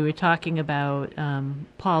 and we were talking about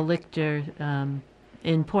Paul Lichter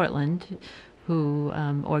in Portland, who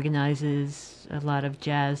organizes a lot of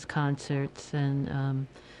jazz concerts, and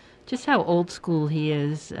just how old school he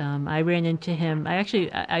is. I ran into him.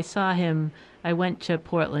 I saw him. I went to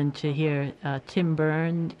Portland to hear Tim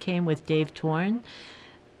Byrne came with Dave Torn,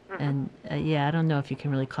 Mm-hmm. and I don't know if you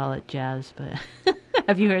can really call it jazz, but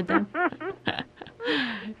have you heard them?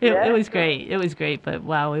 It was great. It was great, but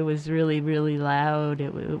wow, it was really, really loud.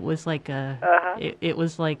 It was like it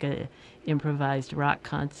was like a improvised rock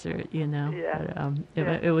concert, Yeah.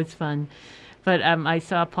 But, it was fun. But I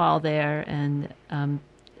saw Paul there and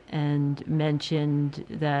mentioned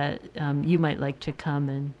that you might like to come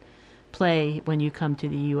and play when you come to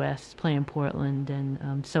the U.S. Play in Portland,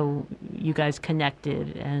 and so you guys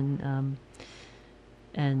connected, and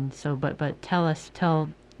so but tell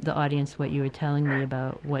the audience what you were telling me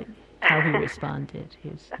about how he responded.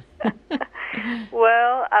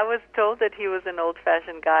 Well, I was told that he was an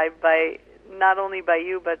old-fashioned guy by not only by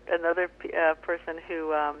you, but another person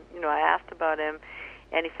who I asked about him,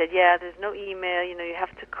 and he said, "Yeah, there's no email. You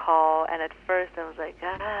have to call." And at first, I was like,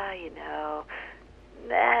 nah.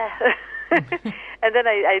 And then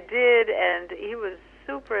I did, and he was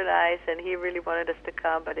super nice, and he really wanted us to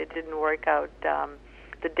come, but it didn't work out.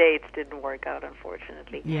 The dates didn't work out,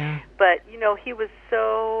 unfortunately. Yeah. But, he was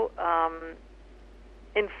so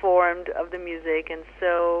informed of the music and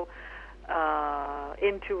so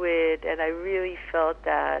into it, and I really felt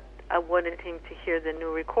that I wanted him to hear the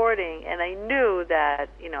new recording, and I knew that,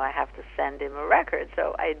 I have to send him a record,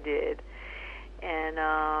 so I did.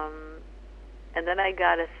 And then I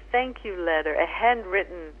got a thank you letter, a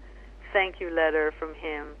handwritten thank you letter from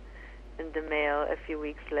him in the mail a few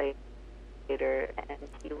weeks later. And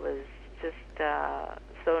he was just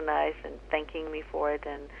so nice and thanking me for it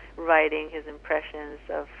and writing his impressions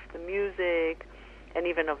of the music and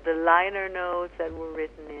even of the liner notes that were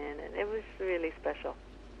written in, and it was really special.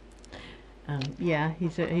 Yeah,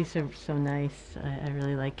 he's so nice. I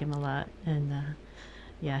really like him a lot, and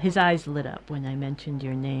yeah, his eyes lit up when I mentioned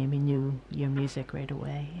your name. He knew your music right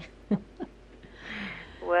away.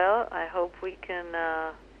 Well, I hope we can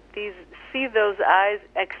see those eyes,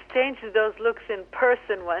 exchange those looks in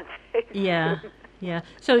person one day. Yeah.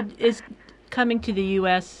 So is coming to the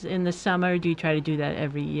U.S. in the summer, do you try to do that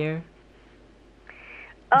every year?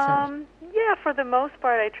 Yeah, Yeah, for the most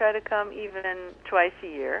part, I try to come even twice a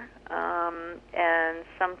year. And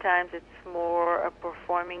sometimes it's more a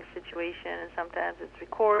performing situation, and sometimes it's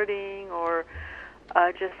recording or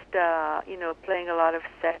playing a lot of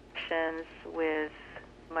sessions with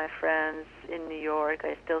my friends in New York.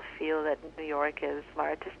 I still feel that New York is my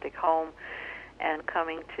artistic home, and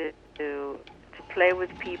coming to play with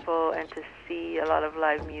people and to see a lot of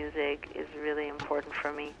live music is really important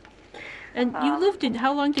for me. And you lived in,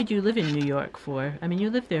 how long did you live in New York for? I mean, you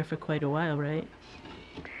lived there for quite a while, right?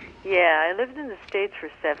 Yeah, I lived in the States for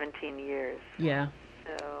 17 years. Yeah.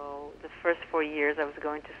 So the first 4 years I was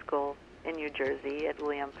going to school in New Jersey at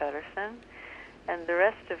William Patterson, and the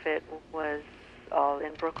rest of it was all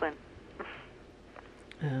in Brooklyn.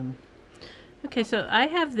 Okay, so I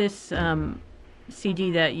have this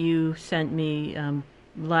CD that you sent me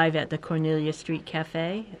live at the Cornelia Street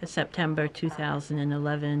Cafe, September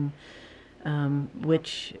 2011,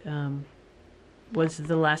 which was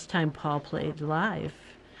the last time Paul played live,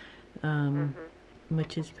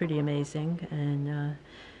 which is pretty amazing.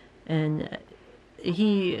 And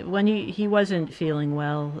when he wasn't feeling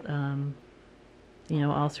well,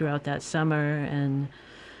 all throughout that summer,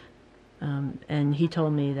 and he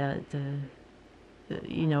told me that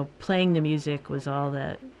playing the music was all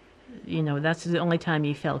that, that's the only time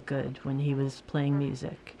he felt good, when he was playing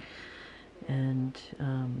music. And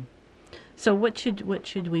so what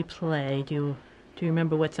should we play? Do you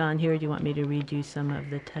remember what's on here? Do you want me to read you some of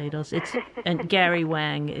the titles? And Gary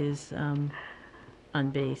Wang is on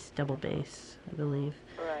bass, double bass, I believe.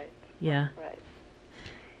 Right. Yeah. Right.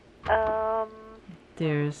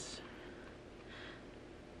 There's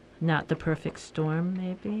Not the Perfect Storm,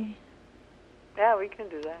 maybe. Yeah, we can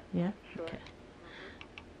do that. Yeah. Sure. Okay.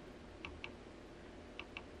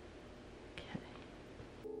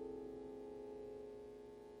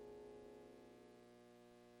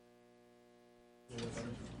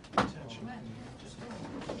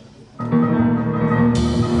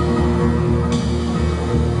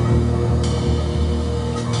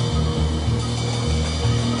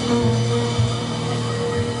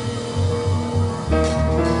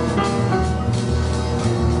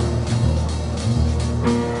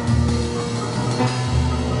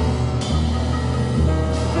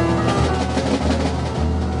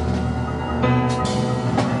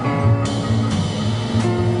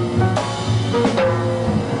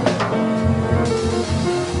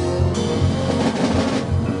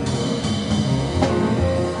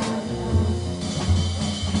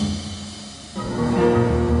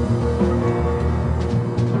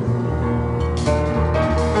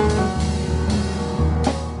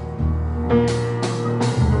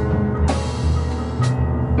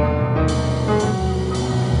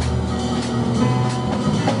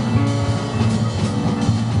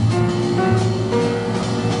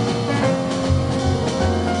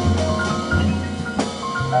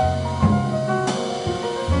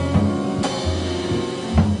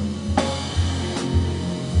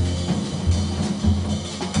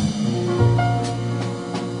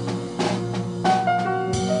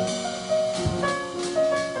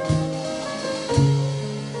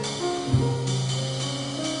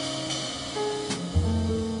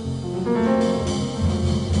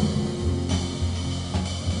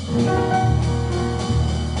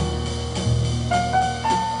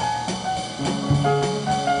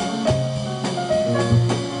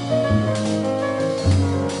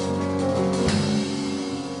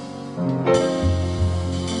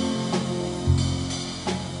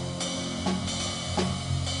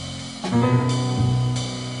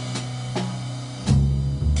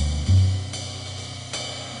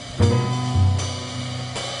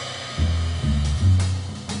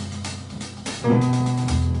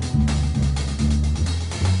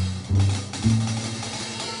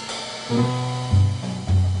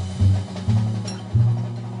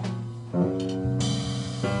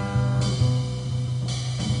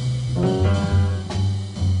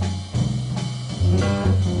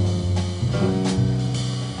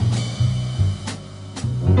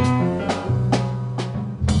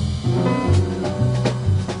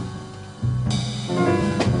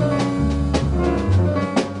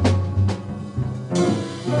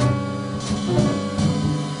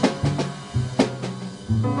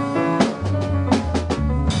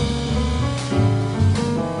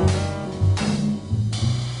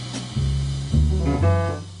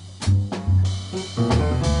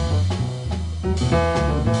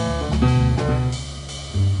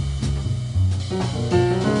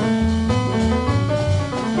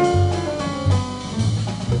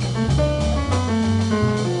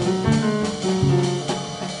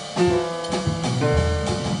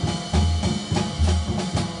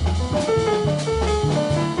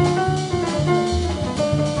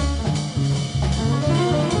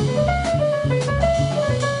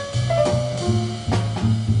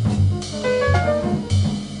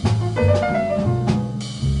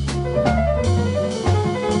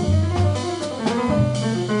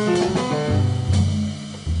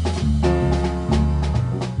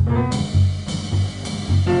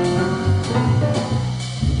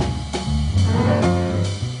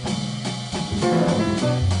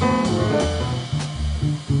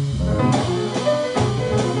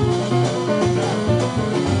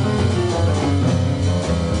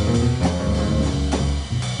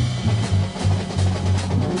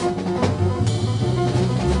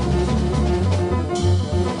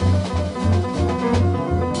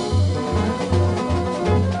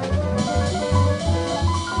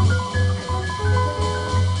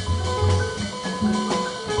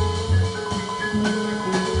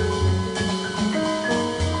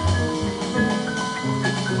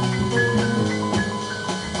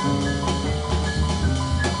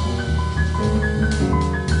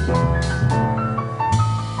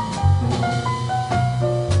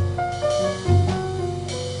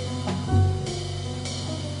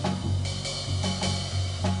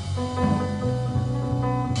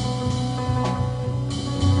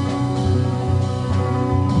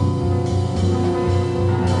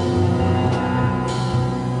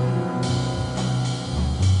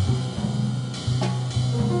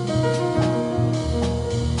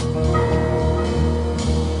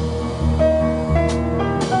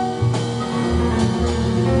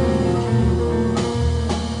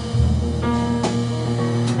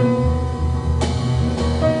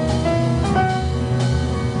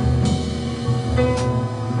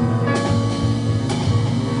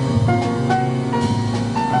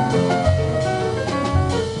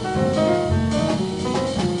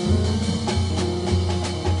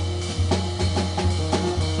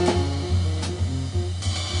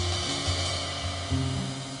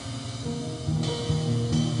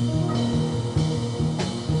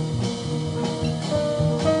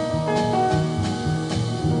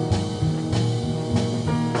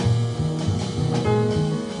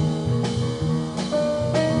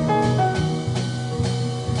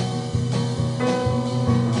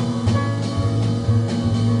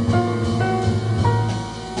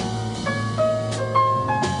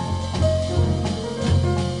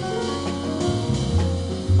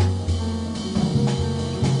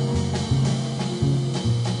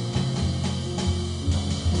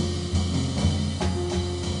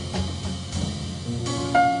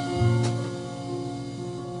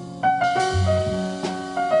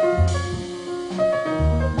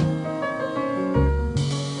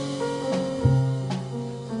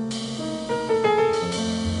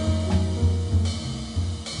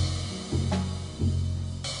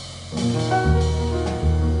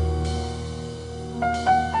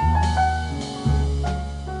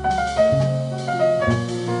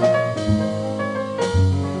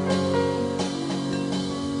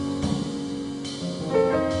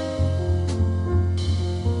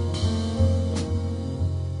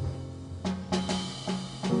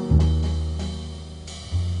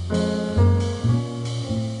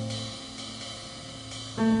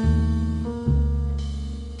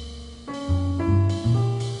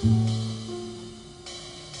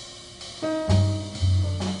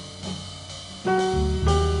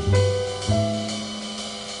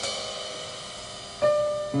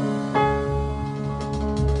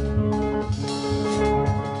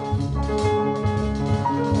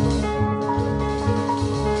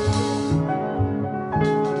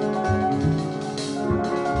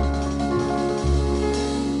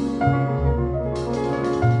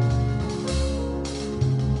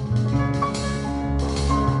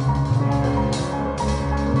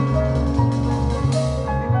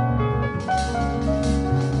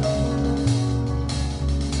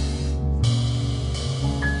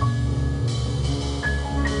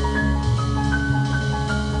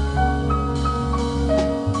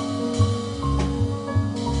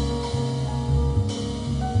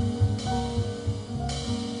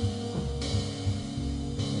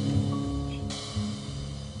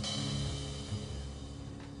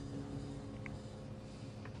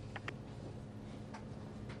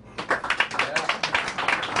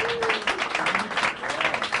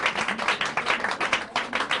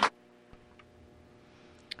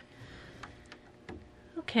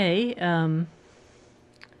 Okay.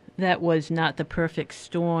 That was Not the Perfect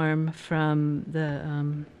Storm from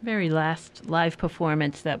the very last live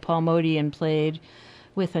performance that Paul Modian played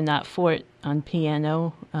with Anat Fort on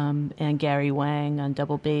piano and Gary Wang on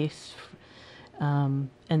double bass. And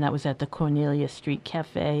that was at the Cornelia Street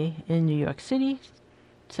Cafe in New York City,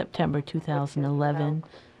 September 2011.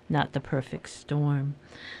 Not the Perfect Storm.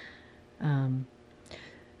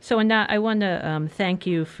 So, Anat, I want to thank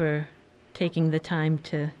you for taking the time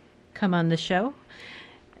to come on the show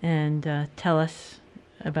and tell us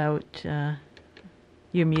about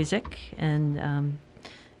your music, and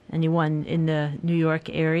anyone in the New York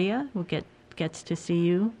area who gets to see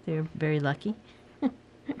you. They're very lucky.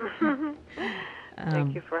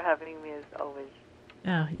 Thank you for having me, as always.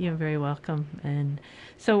 Oh, you're very welcome. And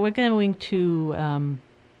so we're going to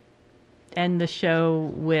end the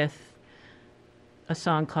show with a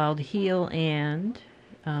song called Heal and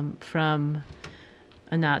from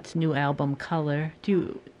Anat's new album, Color. Do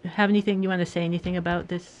you have anything you want to say anything about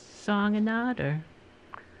this song, Anat? Or?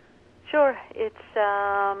 Sure. It's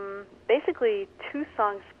basically two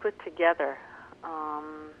songs put together.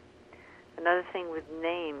 Another thing with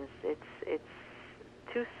names, it's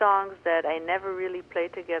two songs that I never really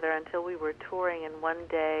played together until we were touring, and one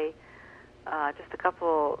day, just a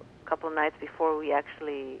couple nights before we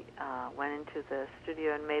actually went into the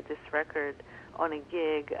studio and made this record on a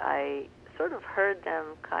gig, I sort of heard them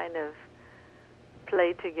kind of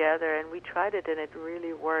play together, and we tried it, and it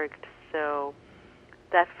really worked. So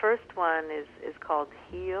that first one is called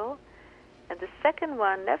Heal, and the second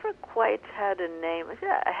one never quite had a name.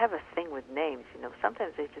 I have a thing with names,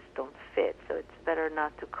 sometimes they just don't fit, so it's better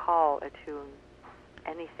not to call a tune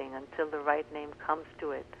anything until the right name comes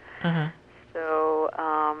to it. Uh-huh. So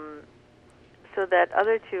that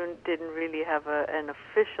other tune didn't really have an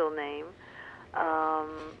official name,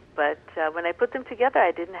 but when I put them together,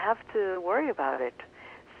 I didn't have to worry about it.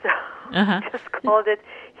 So I just called it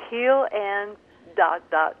Heal and ...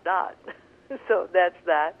 So that's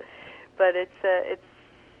that. But it's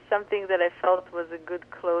something that I felt was a good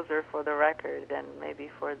closer for the record, and maybe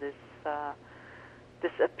for this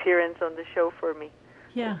appearance on the show for me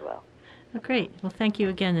as well. Oh, great. Well, thank you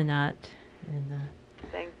again, Anat. And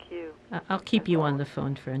thank you. I'll keep you on the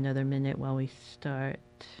phone for another minute while we start.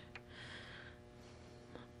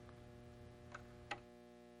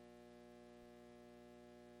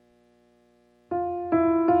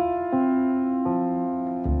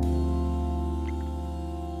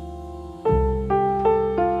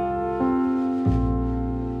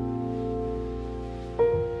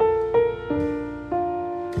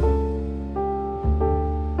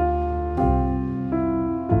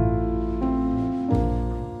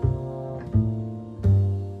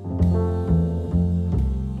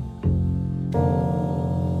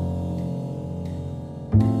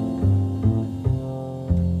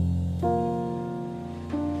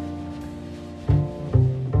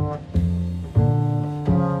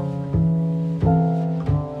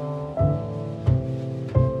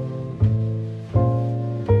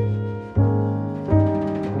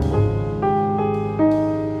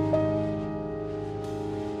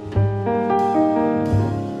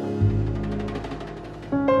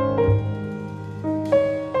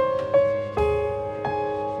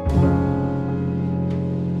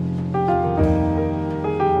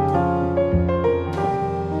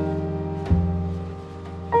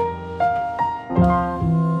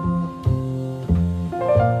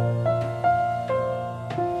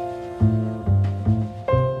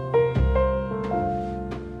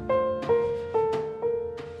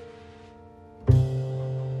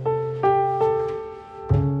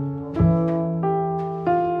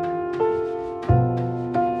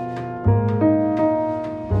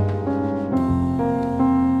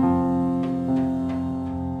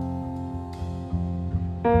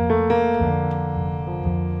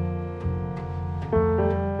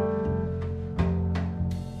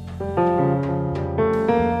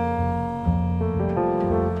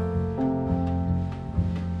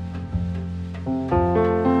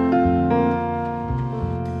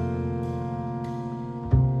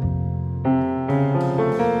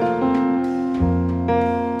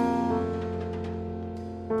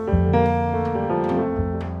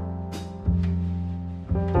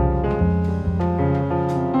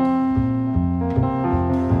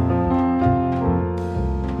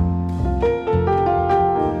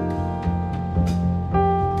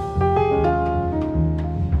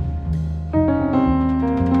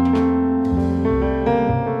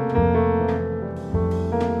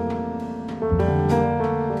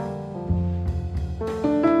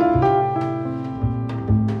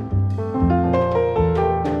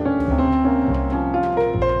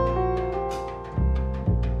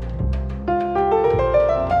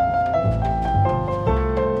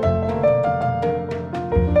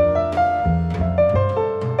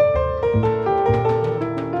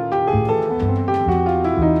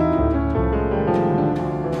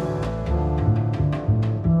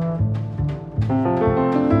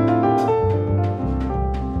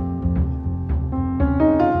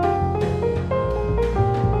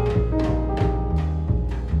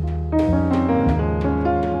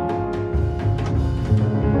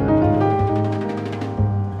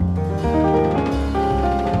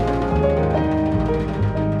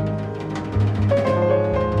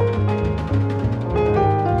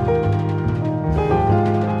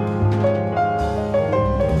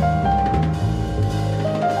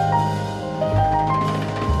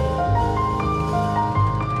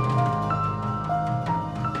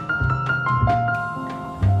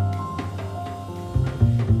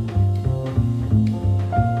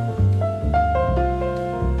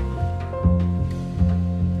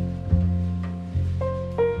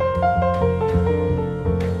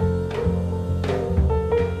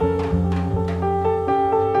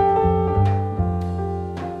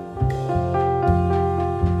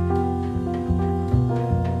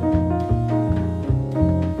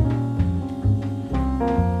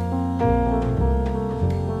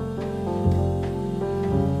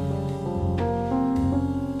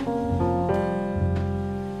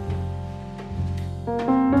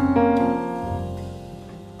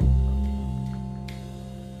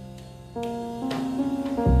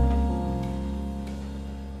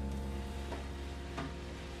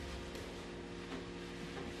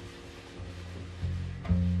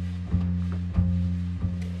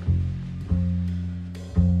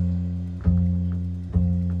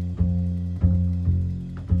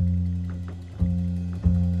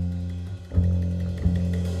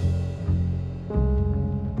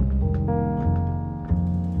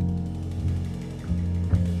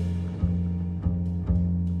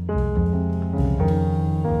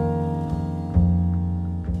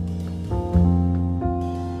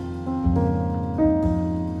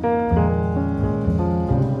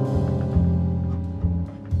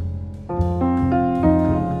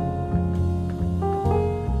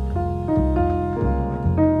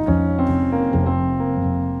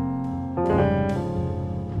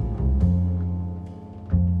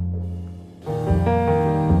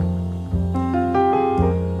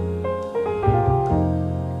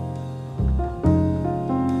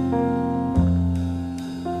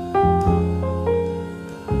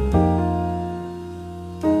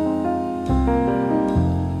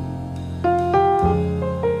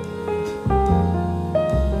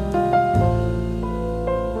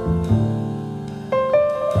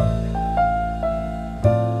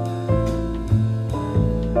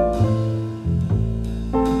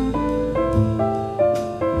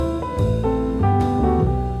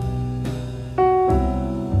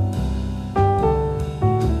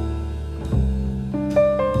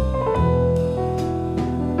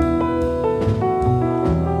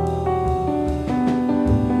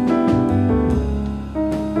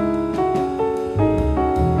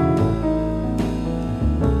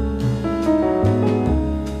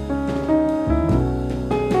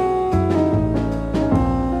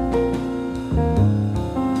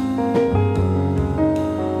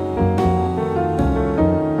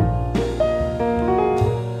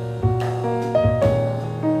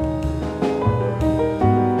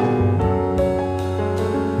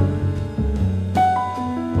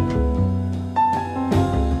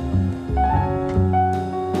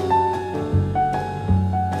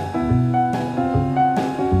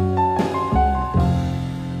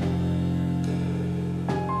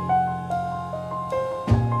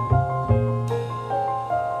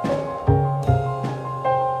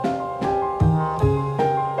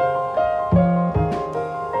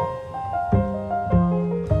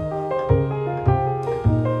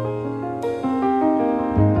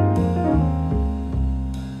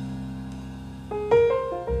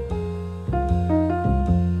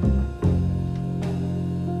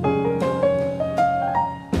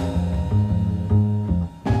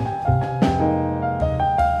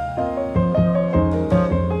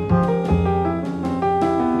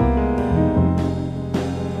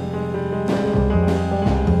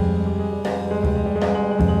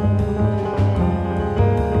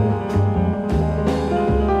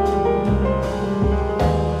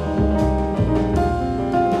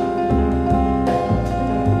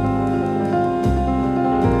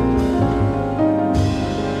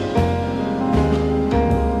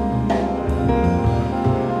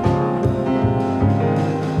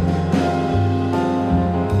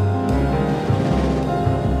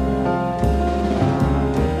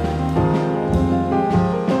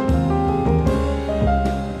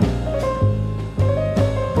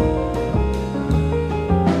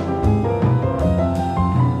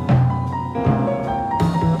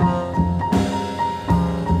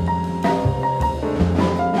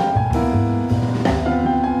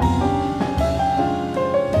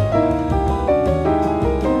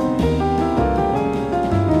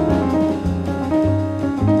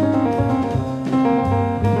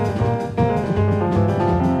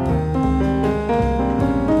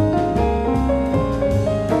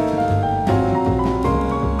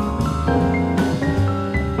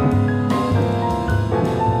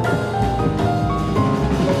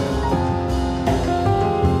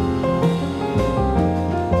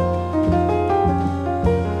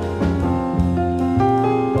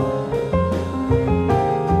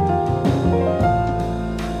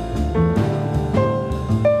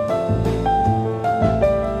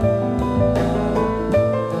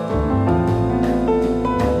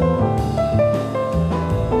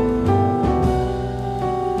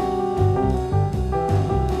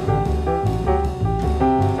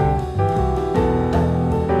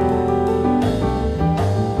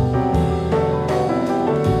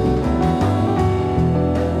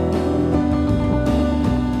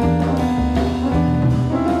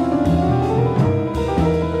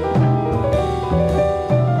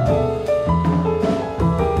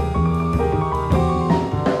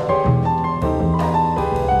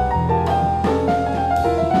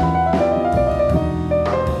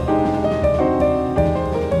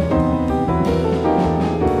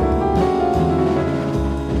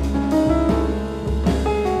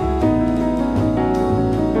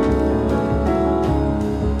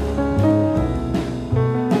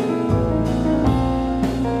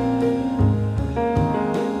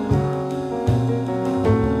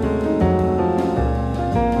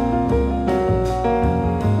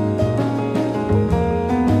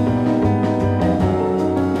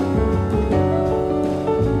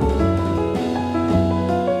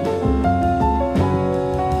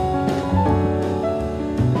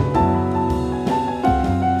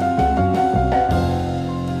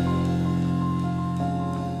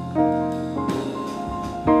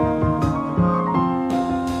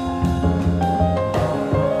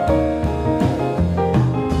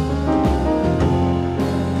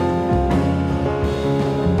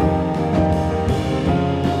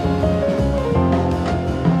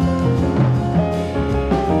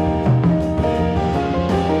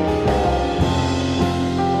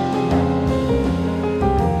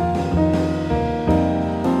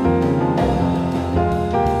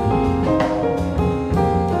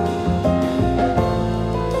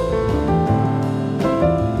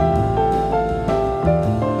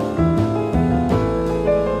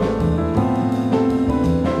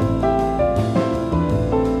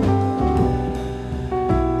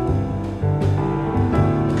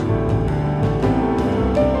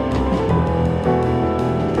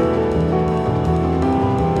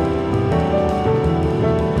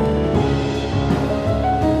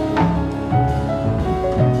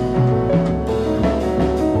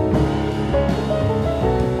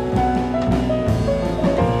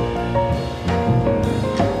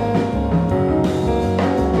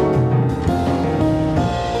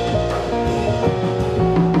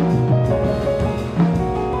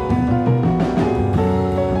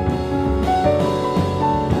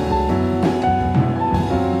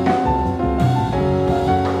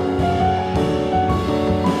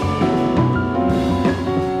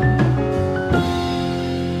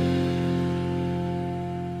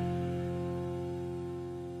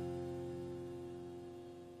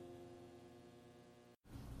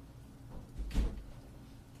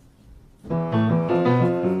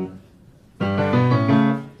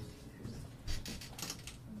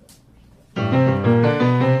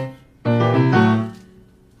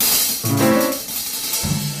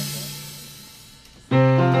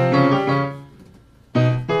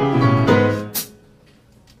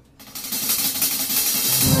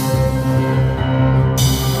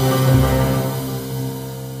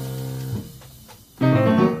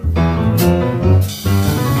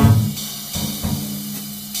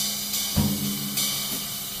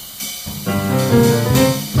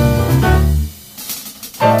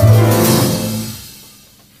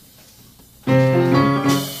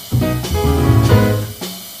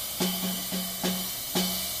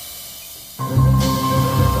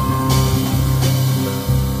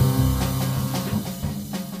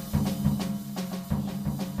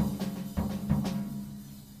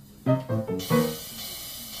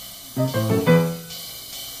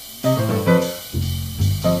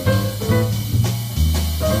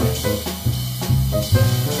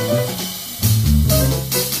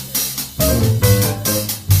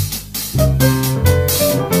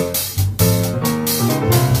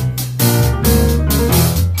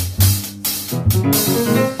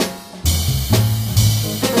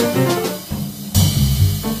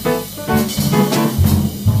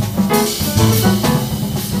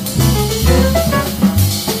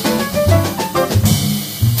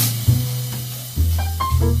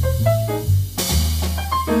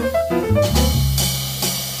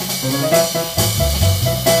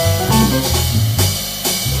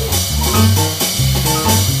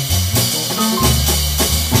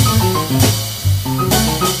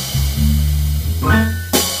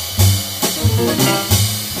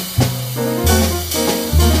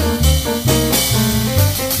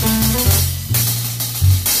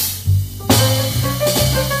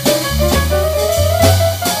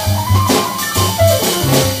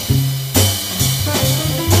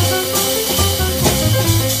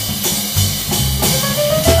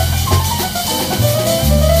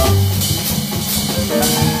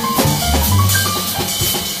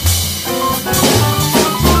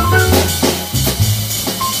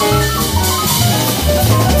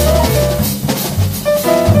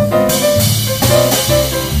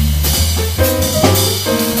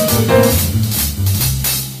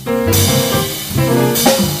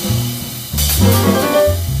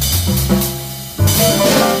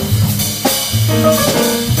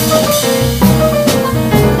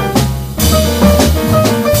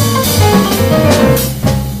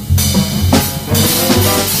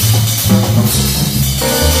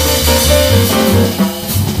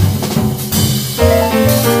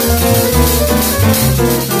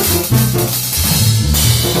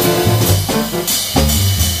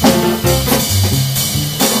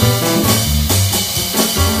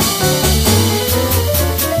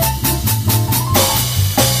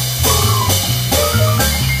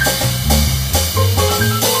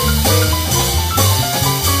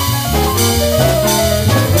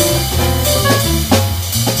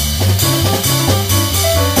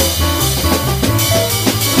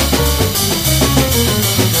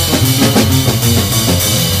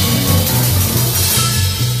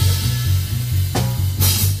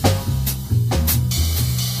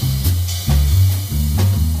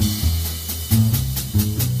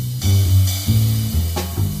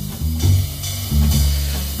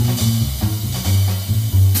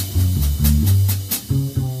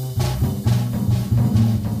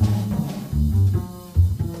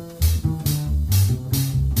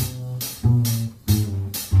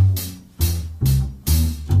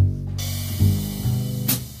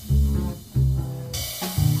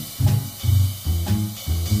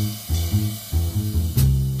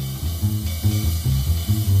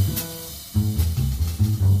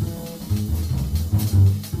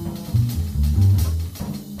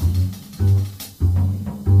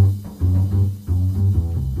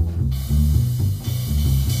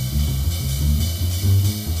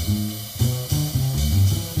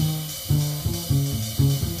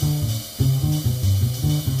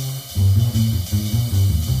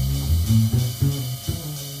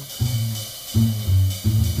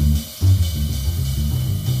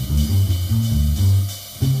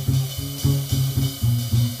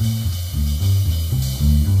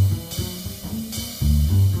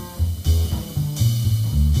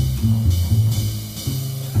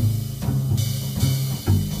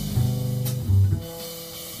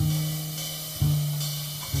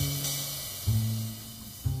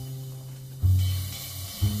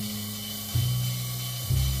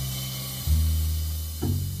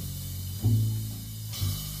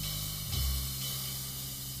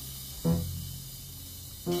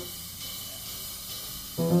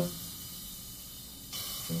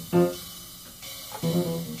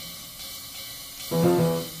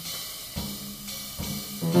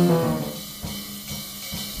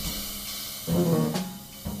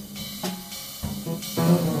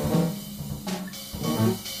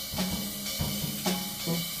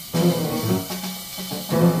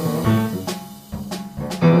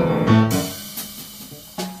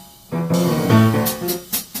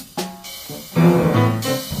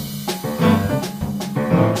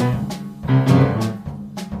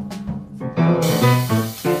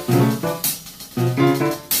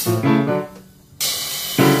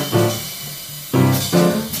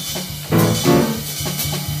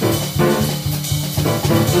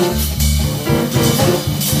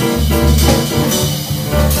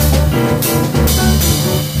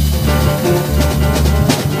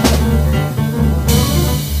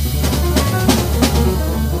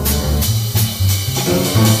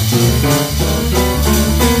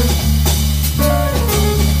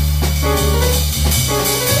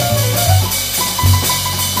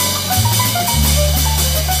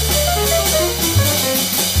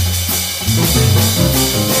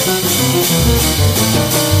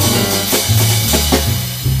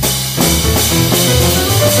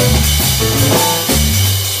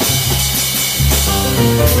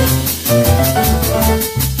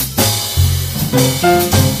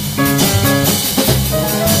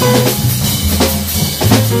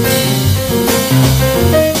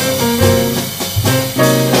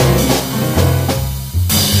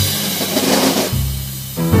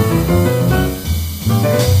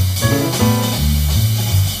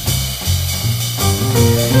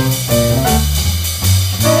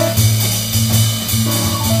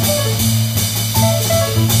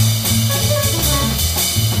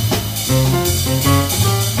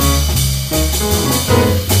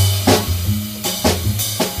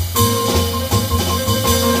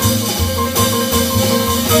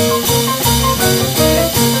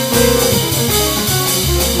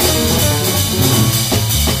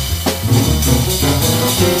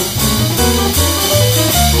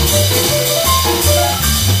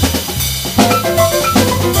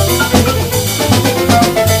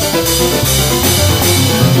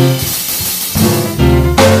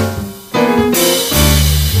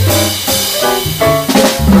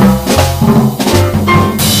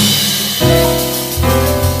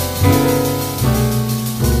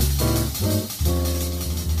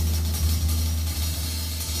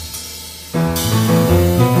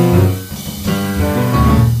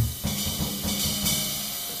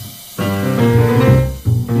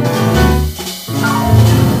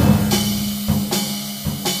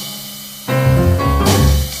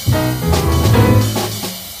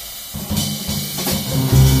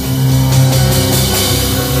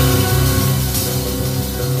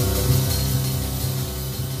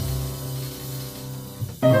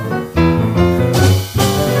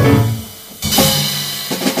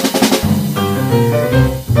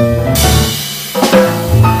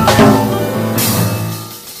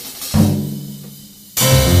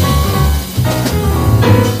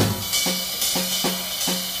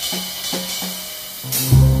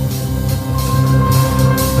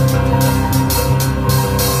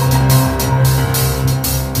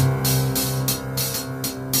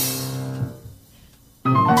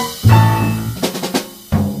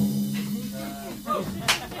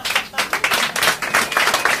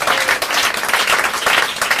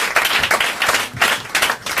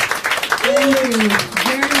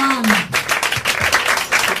 Very